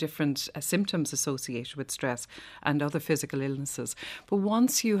different symptoms associated with stress and other physical illnesses. But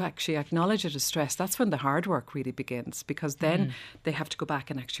once you actually acknowledge it as stress, that's when the hard work really begins, because then they have to go back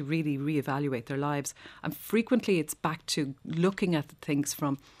and actually really reevaluate their lives. And frequently it's back to looking at things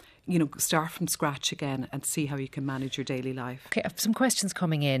from start from scratch again and see how you can manage your daily life. Okay, I have some questions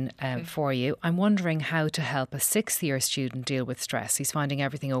coming in for you. I'm wondering how to help a 6th-year student deal with stress. He's finding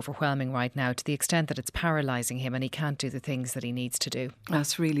everything overwhelming right now, to the extent that it's paralysing him and he can't do the things that he needs to do.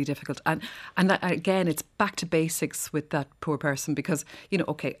 That's really difficult. And again, it's back to basics with that poor person, because,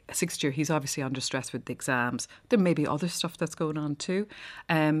 6th year, he's obviously under stress with the exams. There may be other stuff that's going on too.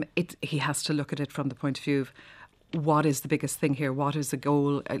 He has to look at it from the point of view of, what is the biggest thing here? What is the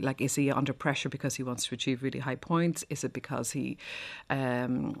goal? Like, is he under pressure because he wants to achieve really high points? Is it because he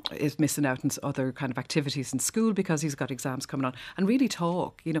is missing out on other kind of activities in school because he's got exams coming on? And really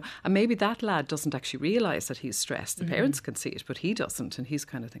talk, and maybe that lad doesn't actually realise that he's stressed. The parents can see it, but he doesn't. And he's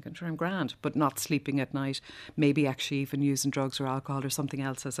kind of thinking, sure, I'm grand, but not sleeping at night, maybe actually even using drugs or alcohol or something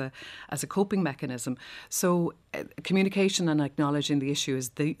else as a coping mechanism. So communication and acknowledging the issue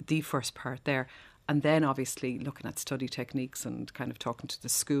is the first part there. And then obviously looking at study techniques and kind of talking to the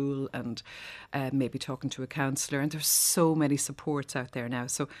school and maybe talking to a counsellor. And there's so many supports out there now.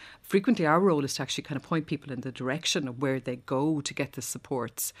 So frequently our role is to actually kind of point people in the direction of where they go to get the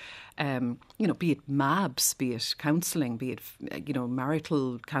supports. Be it MABS, be it counselling, be it,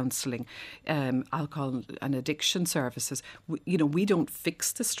 marital counselling, alcohol and addiction services. We don't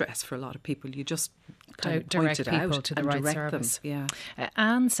fix the stress for a lot of people. You just kind of point it out to the right service. Yeah.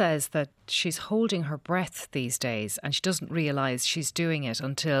 Anne says that she's holding her breath these days and she doesn't realise she's doing it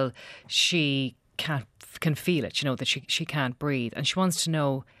until she can feel it, that she can't breathe, and she wants to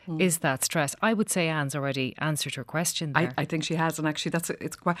know, is that stress? I would say Anne's already answered her question there. I think she has, and actually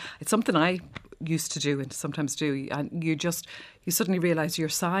it's something I used to do and sometimes do, and you suddenly realise you're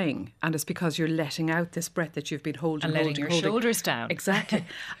sighing, and it's because you're letting out this breath that you've been holding. And letting your shoulders down. Exactly.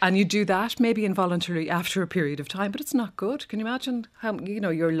 And you do that maybe involuntarily after a period of time, but it's not good. Can you imagine how,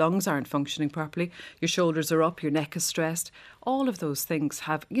 your lungs aren't functioning properly, your shoulders are up, your neck is stressed. All of those things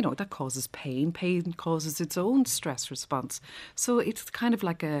have, that causes pain. Pain causes its own stress response. So it's kind of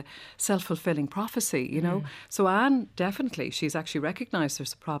like a self-fulfilling prophecy, So Anne, definitely, she's actually recognised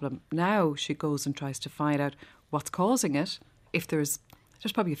there's a problem. Now she goes and tries to find out what's causing it. If there's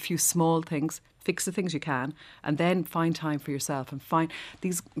probably a few small things, fix the things you can, and then find time for yourself and find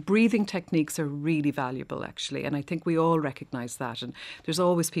these breathing techniques are really valuable, actually. And I think we all recognise that. And there's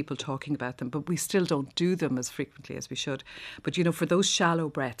always people talking about them, but we still don't do them as frequently as we should. But, for those shallow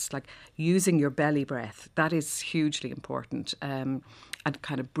breaths, like using your belly breath, that is hugely important. And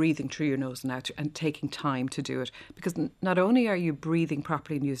kind of breathing through your nose and out and taking time to do it. Because not only are you breathing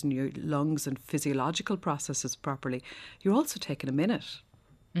properly and using your lungs and physiological processes properly, you're also taking a minute.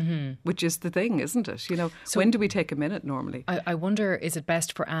 Mm-hmm. Which is the thing, isn't it? So when do we take a minute normally? I wonder, is it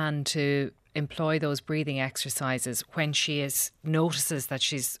best for Anne to employ those breathing exercises when she notices that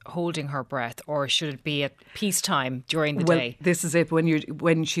she's holding her breath, or should it be at peacetime during the day? This is it.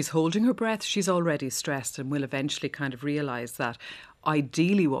 When she's holding her breath, she's already stressed and will eventually kind of realise that.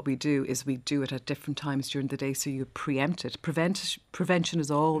 Ideally, what we do is we do it at different times during the day, so you preempt it. Prevention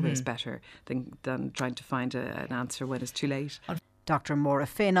is always better than trying to find an answer when it's too late. Dr. Maura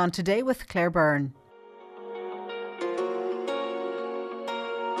Finn on Today with Claire Byrne.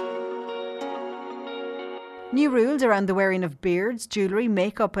 New rules around the wearing of beards, jewellery,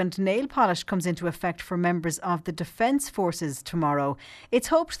 makeup and nail polish comes into effect for members of the Defence Forces tomorrow. It's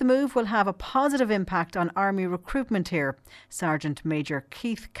hoped the move will have a positive impact on Army recruitment here. Sergeant Major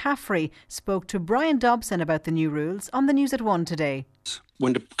Keith Caffrey spoke to Brian Dobson about the new rules on the News at 1 today.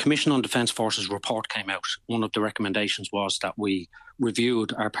 When the Commission on Defence Forces report came out, one of the recommendations was that we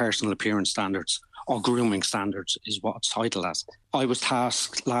reviewed our personal appearance standards, or grooming standards is what it's titled as. I was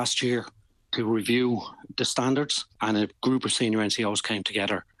tasked last year to review the standards, and a group of senior NCOs came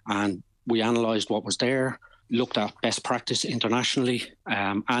together and we analysed what was there, looked at best practice internationally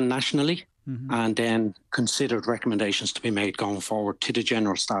and nationally, and then considered recommendations to be made going forward to the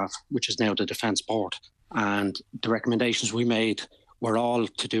General Staff, which is now the Defence Board. And the recommendations we made were all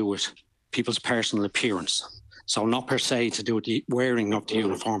to do with people's personal appearance. So not per se to do with the wearing of the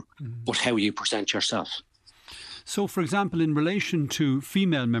uniform, but how you present yourself. So, for example, in relation to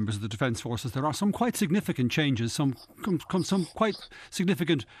female members of the Defence Forces, there are some quite significant changes, some quite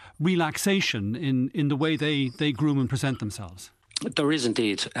significant relaxation in the way they groom and present themselves. There is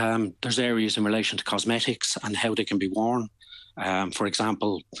indeed. There's areas in relation to cosmetics and how they can be worn. For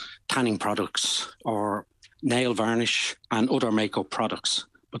example, tanning products or nail varnish and other makeup products.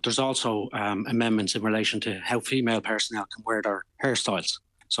 But there's also amendments in relation to how female personnel can wear their hairstyles.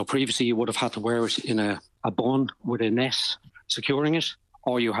 So previously you would have had to wear it in a bun with a net securing it,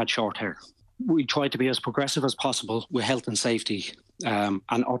 or you had short hair. We tried to be as progressive as possible with health and safety and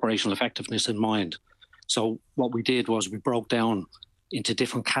operational effectiveness in mind. So what we did was we broke down into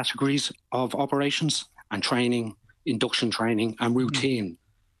different categories of operations and training, induction training and routine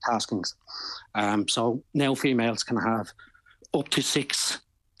taskings. So now females can have up to 6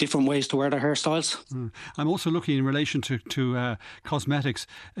 different ways to wear their hairstyles. I'm also looking in relation to cosmetics.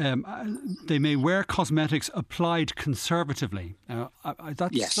 They may wear cosmetics applied conservatively.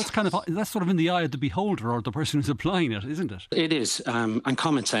 That's sort of in the eye of the beholder or the person who's applying it, isn't it? It is, and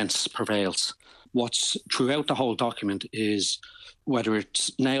common sense prevails. What's throughout the whole document is whether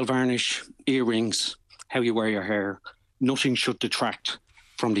it's nail varnish, earrings, how you wear your hair, nothing should detract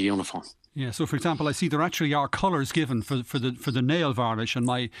from the uniform. Yeah, so for example, I see there actually are colours given for the nail varnish, and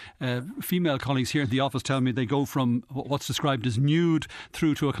my female colleagues here in the office tell me they go from what's described as nude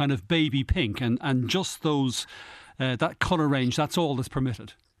through to a kind of baby pink, and just those that colour range, that's all that's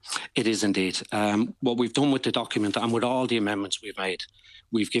permitted. It is indeed. What we've done with the document and with all the amendments we've made,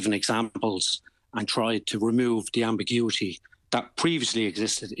 we've given examples and tried to remove the ambiguity that previously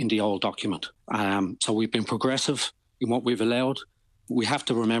existed in the old document. So we've been progressive in what we've allowed. We have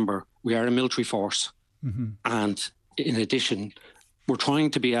to remember we are a military force, and in addition, we're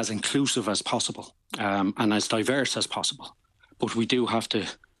trying to be as inclusive as possible and as diverse as possible. But we do have to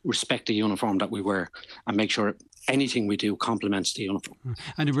respect the uniform that we wear and make sure anything we do complements the uniform.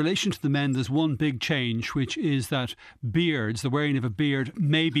 And in relation to the men, there's one big change, which is that beards, the wearing of a beard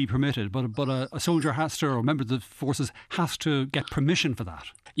may be permitted, but a soldier has to, or a member of the forces has to get permission for that.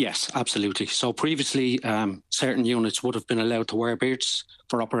 Yes, absolutely. So previously, certain units would have been allowed to wear beards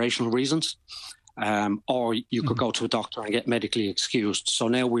for operational reasons. or you could go to a doctor and get medically excused. So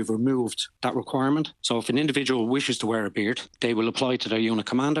now we've removed that requirement. So if an individual wishes to wear a beard, they will apply to their unit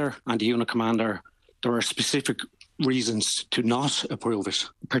commander, and the unit commander, there are specific reasons to not approve it,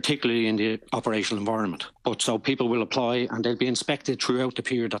 particularly in the operational environment. But so people will apply and they'll be inspected throughout the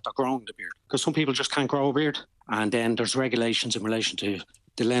period that they're growing the beard, because some people just can't grow a beard. And then there's regulations in relation to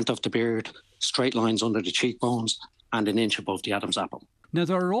the length of the beard, straight lines under the cheekbones, and an inch above the Adam's apple. Now,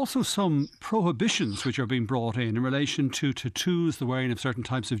 there are also some prohibitions which are being brought in relation to tattoos, the wearing of certain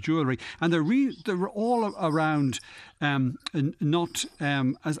types of jewellery, and they're all around not,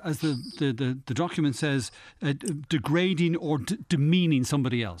 as the document says, degrading or demeaning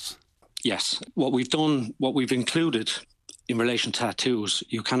somebody else. Yes. What we've included in relation to tattoos,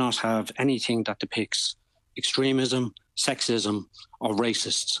 you cannot have anything that depicts extremism, sexism, or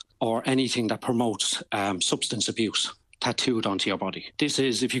racists, or anything that promotes substance abuse tattooed onto your body. This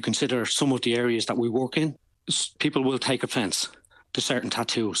is, if you consider some of the areas that we work in, people will take offence to certain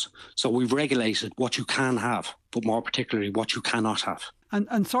tattoos. So we've regulated what you can have, but more particularly what you cannot have.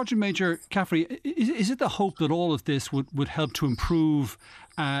 And Sergeant Major Caffrey, is it the hope that all of this would help to improve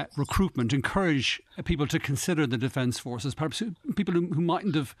recruitment, encourage people to consider the Defence Forces, perhaps people who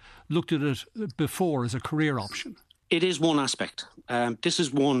mightn't have looked at it before as a career option? It is one aspect. This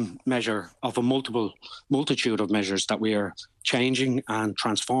is one measure of a multitude of measures that we are changing and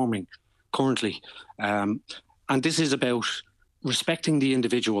transforming currently. And this is about respecting the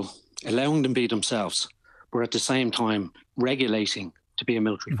individual, allowing them to be themselves, but at the same time regulating to be a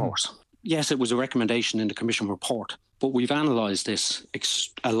military force. Yes, it was a recommendation in the Commission report, but we've analysed this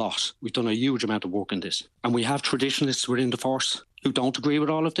a lot. We've done a huge amount of work in this. And we have traditionalists within the force who don't agree with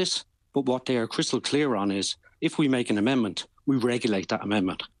all of this, but what they are crystal clear on is if we make an amendment, we regulate that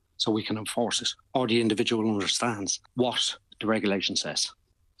amendment so we can enforce it, or the individual understands what the regulation says.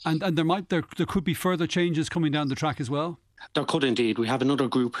 And there could be further changes coming down the track as well? There could indeed. We have another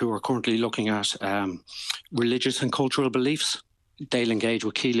group who are currently looking at religious and cultural beliefs. They'll engage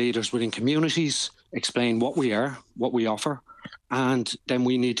with key leaders within communities, explain what we are, what we offer, and then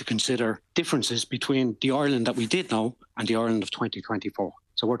we need to consider differences between the Ireland that we did know and the Ireland of 2024.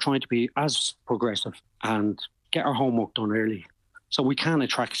 So we're trying to be as progressive and get our homework done early so we can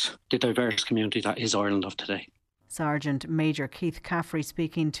attract the diverse community that is Ireland of today. Sergeant Major Keith Caffrey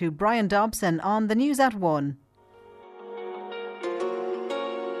speaking to Brian Dobson on the News at 1.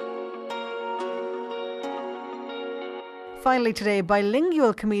 Finally today,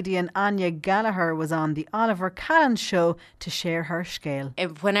 bilingual comedian Anya Gallagher was on the Oliver Callan show to share her scale.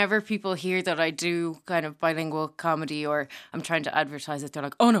 Whenever people hear that I do kind of bilingual comedy or I'm trying to advertise it, they're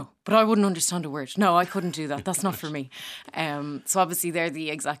like, oh no, but I wouldn't understand a word. No, I couldn't do that. That's not for me. So obviously they're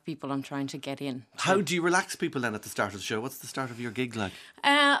the exact people I'm trying to get in. How do you relax people then at the start of the show? What's the start of your gig like?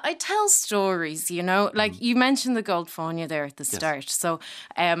 I tell stories, like you mentioned the Goldfania there at the start. Yes. So,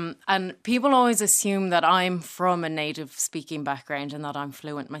 and people always assume that I'm from a native speaking background and that I'm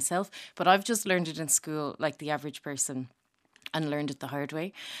fluent myself, but I've just learned it in school like the average person and learned it the hard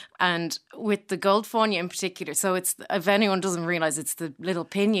way. And with the Goldfania in particular, so it's, if anyone doesn't realise, it's the little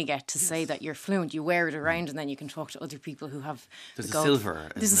pin you get to say that you're fluent. You wear it around and then you can talk to other people who have There's a silver.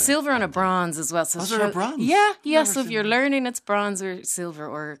 There's a silver and a bronze as well. So is there a bronze? Yeah. So if you're learning, it's bronze or silver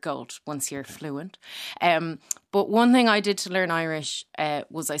or gold once you're fluent. But one thing I did to learn Irish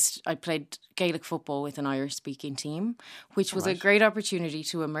was I played Gaelic football with an Irish-speaking team, which was a great opportunity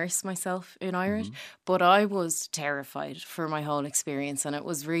to immerse myself in Irish. Mm-hmm. But I was terrified for my whole experience, and it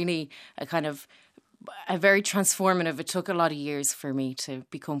was really a very transformative. It took a lot of years for me to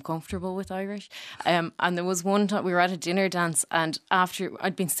become comfortable with Irish. And there was one time we were at a dinner dance, and after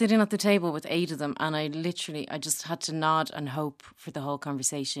I'd been sitting at the table with 8 of them, and I just had to nod and hope for the whole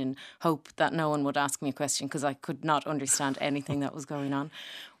conversation, hope that no one would ask me a question because I could not understand anything that was going on.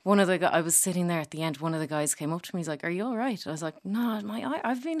 I was sitting there at the end, one of the guys came up to me, he's like, are you all right? I was like, no,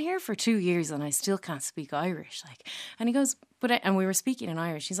 I've been here for 2 years and I still can't speak Irish. And he goes, and we were speaking in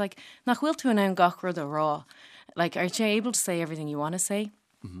Irish. He's like, nach bhfuil tú an gachra the raw. Like, are you able to say everything you want to say?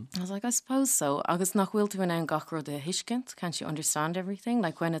 Mm-hmm. I was like, I suppose so. Agus nach bhfuil tú an gachra the hiskent. Can't you understand everything?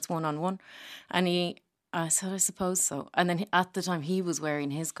 Like when it's one-on-one. And I said, I suppose so. And then at the time he was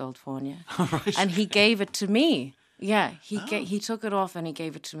wearing his Goldfania. Right. And he gave it to me. Yeah, he took it off and he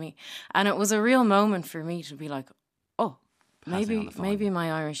gave it to me. And it was a real moment for me to be like, oh, maybe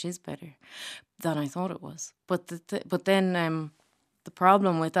my Irish is better than I thought it was. But then the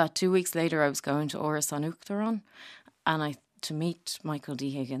problem with that, 2 weeks later I was going to Áras an Uachtaráin and to meet Michael D.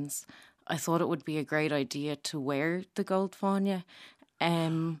 Higgins. I thought it would be a great idea to wear the Goldfania.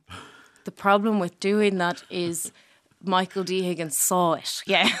 The problem with doing that is Michael D. Higgins saw it.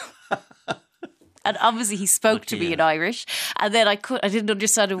 Yeah. And obviously he spoke to me in Irish, and then I didn't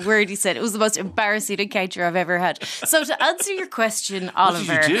understand a word he said. It was the most embarrassing encounter I've ever had. So to answer your question,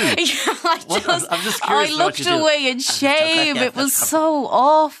 Oliver, what did you do? I'm just curious. I looked away in shame. It was so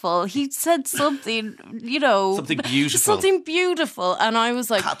awful. He said something, something beautiful, and I was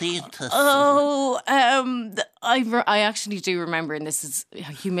like, I actually do remember, and this is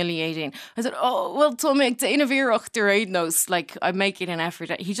humiliating. I said, "Oh, well, Tommy, like I'm making an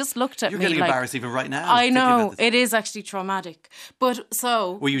effort." He just looked at me. You're getting like, embarrassed even right now. I know it is actually traumatic. But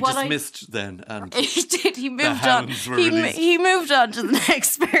so were you dismissed then? And he did. He moved on. He moved on to the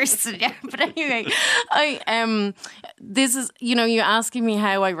next person. Yeah. But anyway, this is you asking me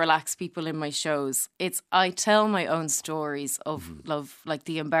how I relax people in my shows. I tell my own stories of love, like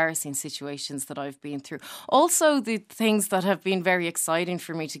the embarrassing situations that I've been through. Also the things that have been very exciting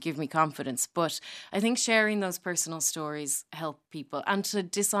for me to give me confidence. But I think sharing those personal stories help people and to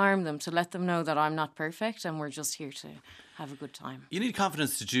disarm them, to let them know that I'm not perfect and we're just here to have a good time. You need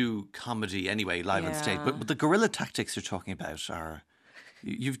confidence to do comedy anyway, live on stage. But the guerrilla tactics you're talking about are...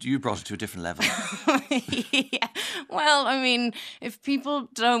 You brought it to a different level. Yeah. Well, I mean, if people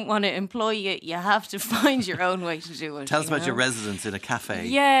don't want to employ you, you have to find your own way to do it. Tell us about your residence in a cafe.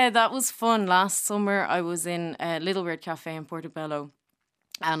 Yeah, that was fun. Last summer, I was in a Little Red Cafe in Portobello,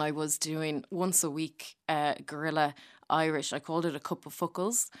 and I was doing once a week guerrilla Irish. I called it a cup of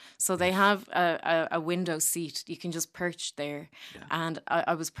fuckles. So they have a window seat. You can just perch there. Yeah. And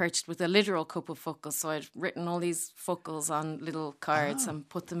I was perched with a literal cup of fuckles. So I'd written all these fuckles on little cards and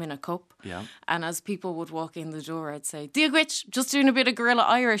put them in a cup. Yeah. And as people would walk in the door, I'd say, Diagwitch, just doing a bit of guerrilla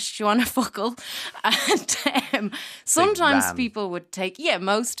Irish. Do you want a fuckle? And sometimes people would take,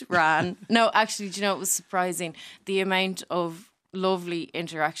 most ran. No, actually, do you know, it was surprising. The amount of lovely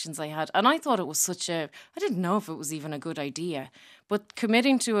interactions I had, and I thought it was I didn't know if it was even a good idea, but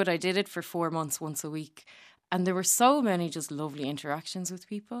committing to it, I did it for 4 months once a week, and there were so many just lovely interactions with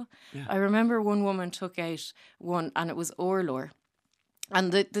people. I remember one woman took out one, and it was Orlor,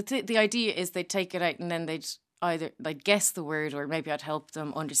 and the idea is they'd take it out and then they'd guess the word, or maybe I'd help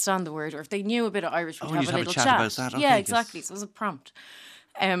them understand the word, or if they knew a bit of Irish, we'd have a little chat about that. Okay, yeah, exactly. So it was a prompt.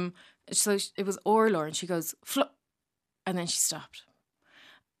 So it was Orlor, and she goes, and then she stopped.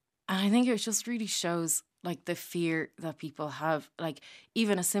 And I think it just really shows like the fear that people have. Like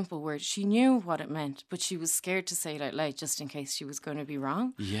even a simple word, she knew what it meant, but she was scared to say it out loud just in case she was going to be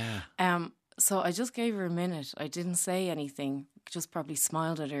wrong. Yeah. So I just gave her a minute. I didn't say anything, just probably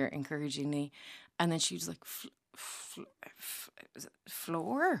smiled at her encouragingly. And then she was like,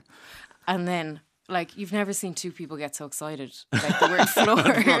 floor? And then... Like, you've never seen two people get so excited about the word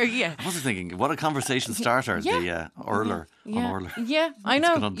floor. Yeah. I was thinking, what a conversation starter, the Orler on Orler. Yeah, I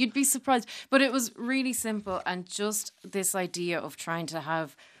know. You'd be surprised. But it was really simple, and just this idea of trying to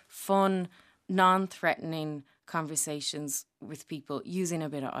have fun, non-threatening conversations with people, using a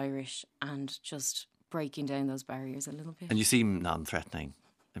bit of Irish and just breaking down those barriers a little bit. And you seem non-threatening.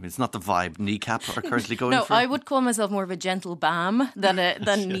 I mean, it's not the vibe kneecap are currently going for. No, I would call myself more of a gentle bam than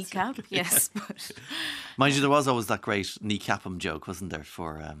kneecap. Yes, but mind you, there was always that great kneecap'em joke, wasn't there,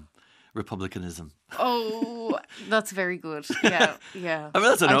 for republicanism? Oh, that's very good. Yeah, yeah. I mean,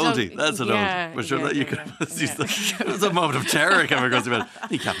 that's an oldie. That's an oldie. But sure, you could. It was a moment of terror coming across the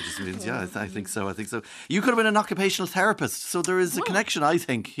kneecap just means. Yeah, I think so. I think so. You could have been an occupational therapist, so there is a connection, I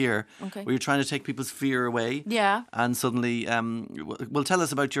think, here, where you're trying to take people's fear away. Yeah. And suddenly, well, tell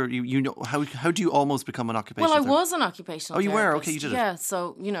us about your. You know, how do you almost become an occupational? Well, I was an occupational. Oh, you therapist. were. Okay, you did it. Yeah.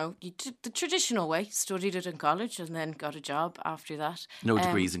 So you did the traditional way, studied it in college, and then got a job after that. No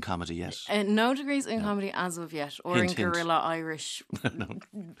degrees in comedy yet. No degrees in comedy as of yet, or hint, in guerrilla Irish. No,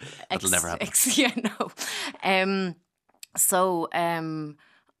 that'll never happen. Yeah, no.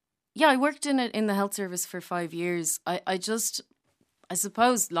 I worked in the health service for 5 years. I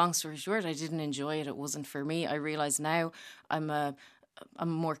suppose, long story short, I didn't enjoy it. It wasn't for me. I realise now I'm a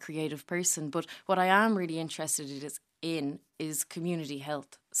more creative person. But what I am really interested in is community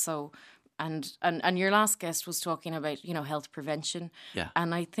health. So, and your last guest was talking about, health prevention. Yeah.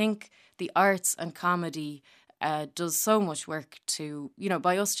 And I think the arts and comedy does so much work to,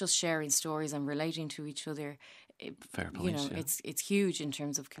 by us just sharing stories and relating to each other. Fair point. It's huge in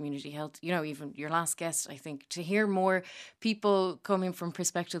terms of community health. Even your last guest, I think, to hear more people coming from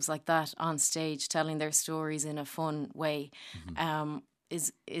perspectives like that on stage, telling their stories in a fun way,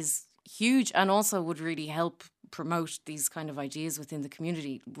 is huge, and also would really help promote these kind of ideas within the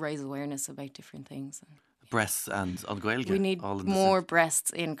community, raise awareness about different things. Breasts and on Gaeilge. We need more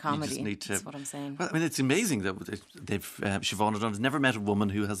breasts in comedy. You just need to, that's what I'm saying. Well, I mean, it's amazing that Siobhan O'Donnell's never met a woman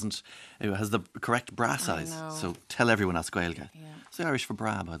who has the correct bra size. So tell everyone that's Gaeilge. Yeah. It's the Irish for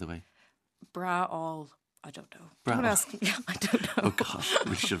bra, by the way. bra all. I don't know. Bra Don't ask me. I don't know. Oh God,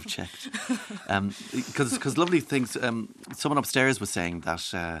 we should have checked. Because lovely things. Someone upstairs was saying that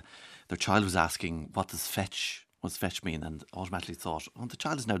their child was asking, "What does fetch mean?" And automatically thought, "Oh, the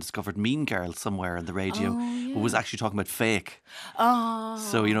child has now discovered Mean Girl somewhere on the radio, but was actually talking about fake." Oh.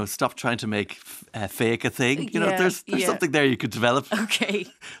 So stop trying to make fake a thing. There's Yeah. something there you could develop. Okay,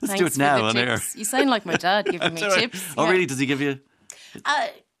 Let's do it now on air. You sound like my dad giving me tips. Oh, really? Does he give you?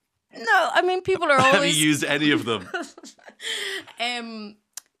 No, I mean people are always. Have you used any of them?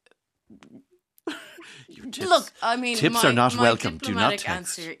 Look, I mean, tips are not welcome. Do not text.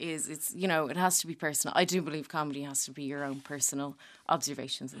 Answer is it has to be personal. I do believe comedy has to be your own personal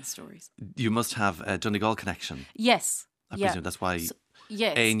observations and stories. You must have a Donegal connection. Yes, I presume that's why.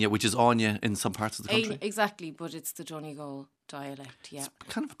 Yes, Anya, which is Anya in some parts of the country. Exactly, but it's the Donegal dialect. Yeah, it's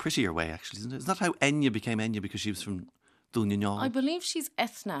kind of a prettier way, actually, isn't it? Is that how Anya became Anya because she was from Donegal? I believe she's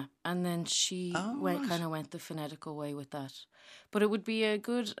Ethna, and then she went the phonetical way with that. But it would be a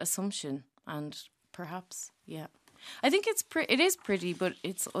good assumption, and perhaps, yeah. I think it is pretty, but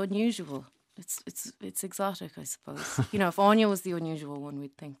it's unusual. It's exotic, I suppose. If Anya was the unusual one,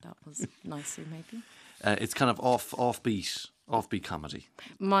 we'd think that was nicer, maybe. It's kind of offbeat comedy.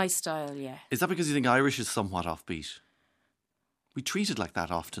 My style, yeah. Is that because you think Irish is somewhat offbeat? We treat it like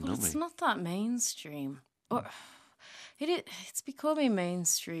that often, don't we? It's not that mainstream. It's becoming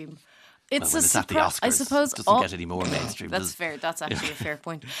mainstream. It's when it's at the Oscars, I suppose. It doesn't get any more mainstream. That's fair. That's actually a fair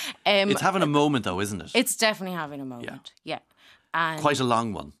point. It's having a moment, though, isn't it? It's definitely having a moment. Yeah. And quite a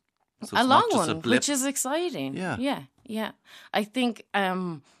long one. So a long one, which is exciting. Yeah. I think,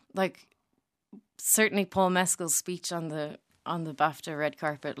 certainly Paul Mescal's speech on the BAFTA red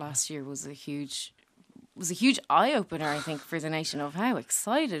carpet last year was a huge eye opener, I think, for the nation of how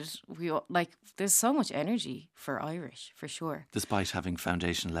excited we all, there's so much energy for Irish, for sure. Despite having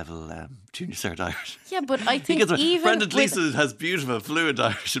foundation level junior cert Irish. Yeah, but I think even Brendan Gleeson has beautiful fluent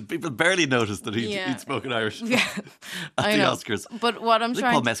Irish, and people barely noticed that he'd spoken Irish at the Oscars. But what I'm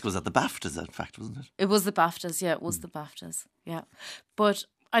trying, Paul Mescal was at the BAFTAs, in fact, wasn't it? It was the BAFTAs, yeah. It was the BAFTAs, yeah. But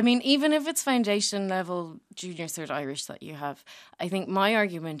I mean, even if it's foundation level junior cert Irish that you have, I think my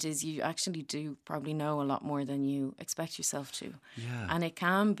argument is you actually do probably know a lot more than you expect yourself to. Yeah. And it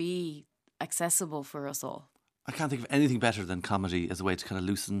can be accessible for us all. I can't think of anything better than comedy as a way to kind of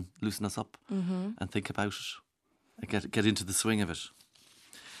loosen us up and think about it and get into the swing of it.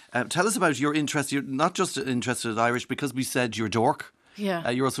 Tell us about your interest. You're not just interested in Irish because we said you're dork. Yeah.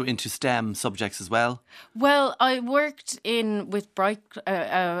 You're also into STEM subjects as well. Well, I worked with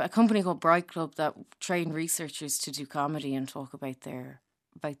a company called Bright Club that train researchers to do comedy and talk about their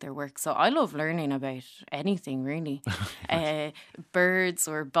work. So I love learning about anything, really. Birds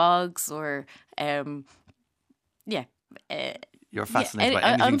or bugs or you're fascinated by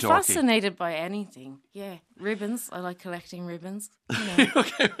anything I'm dorky. fascinated by anything. Yeah, ribbons. I like collecting ribbons.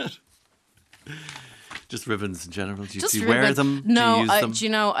 Okay. Just ribbons in general. Do you wear ribbons. Them? No, do you use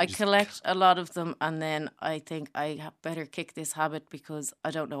them? I collect a lot of them, and then I think I better kick this habit because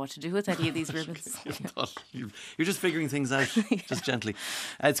I don't know what to do with any of these ribbons. You're just figuring things out, just gently.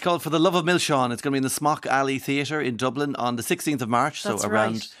 It's called For the Love of Milshawn. It's going to be in the Smock Alley Theatre in Dublin on the 16th of March, That's so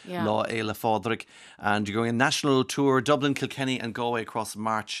around Lá Éile Fádric. And you're going on a national tour, Dublin, Kilkenny and Galway across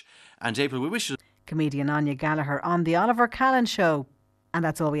March and April. We wish you... Comedian Anya Gallagher on The Oliver Callan Show. And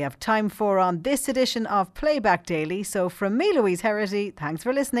that's all we have time for on this edition of Playback Daily. So from me, Louise Herity, thanks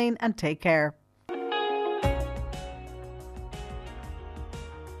for listening and take care.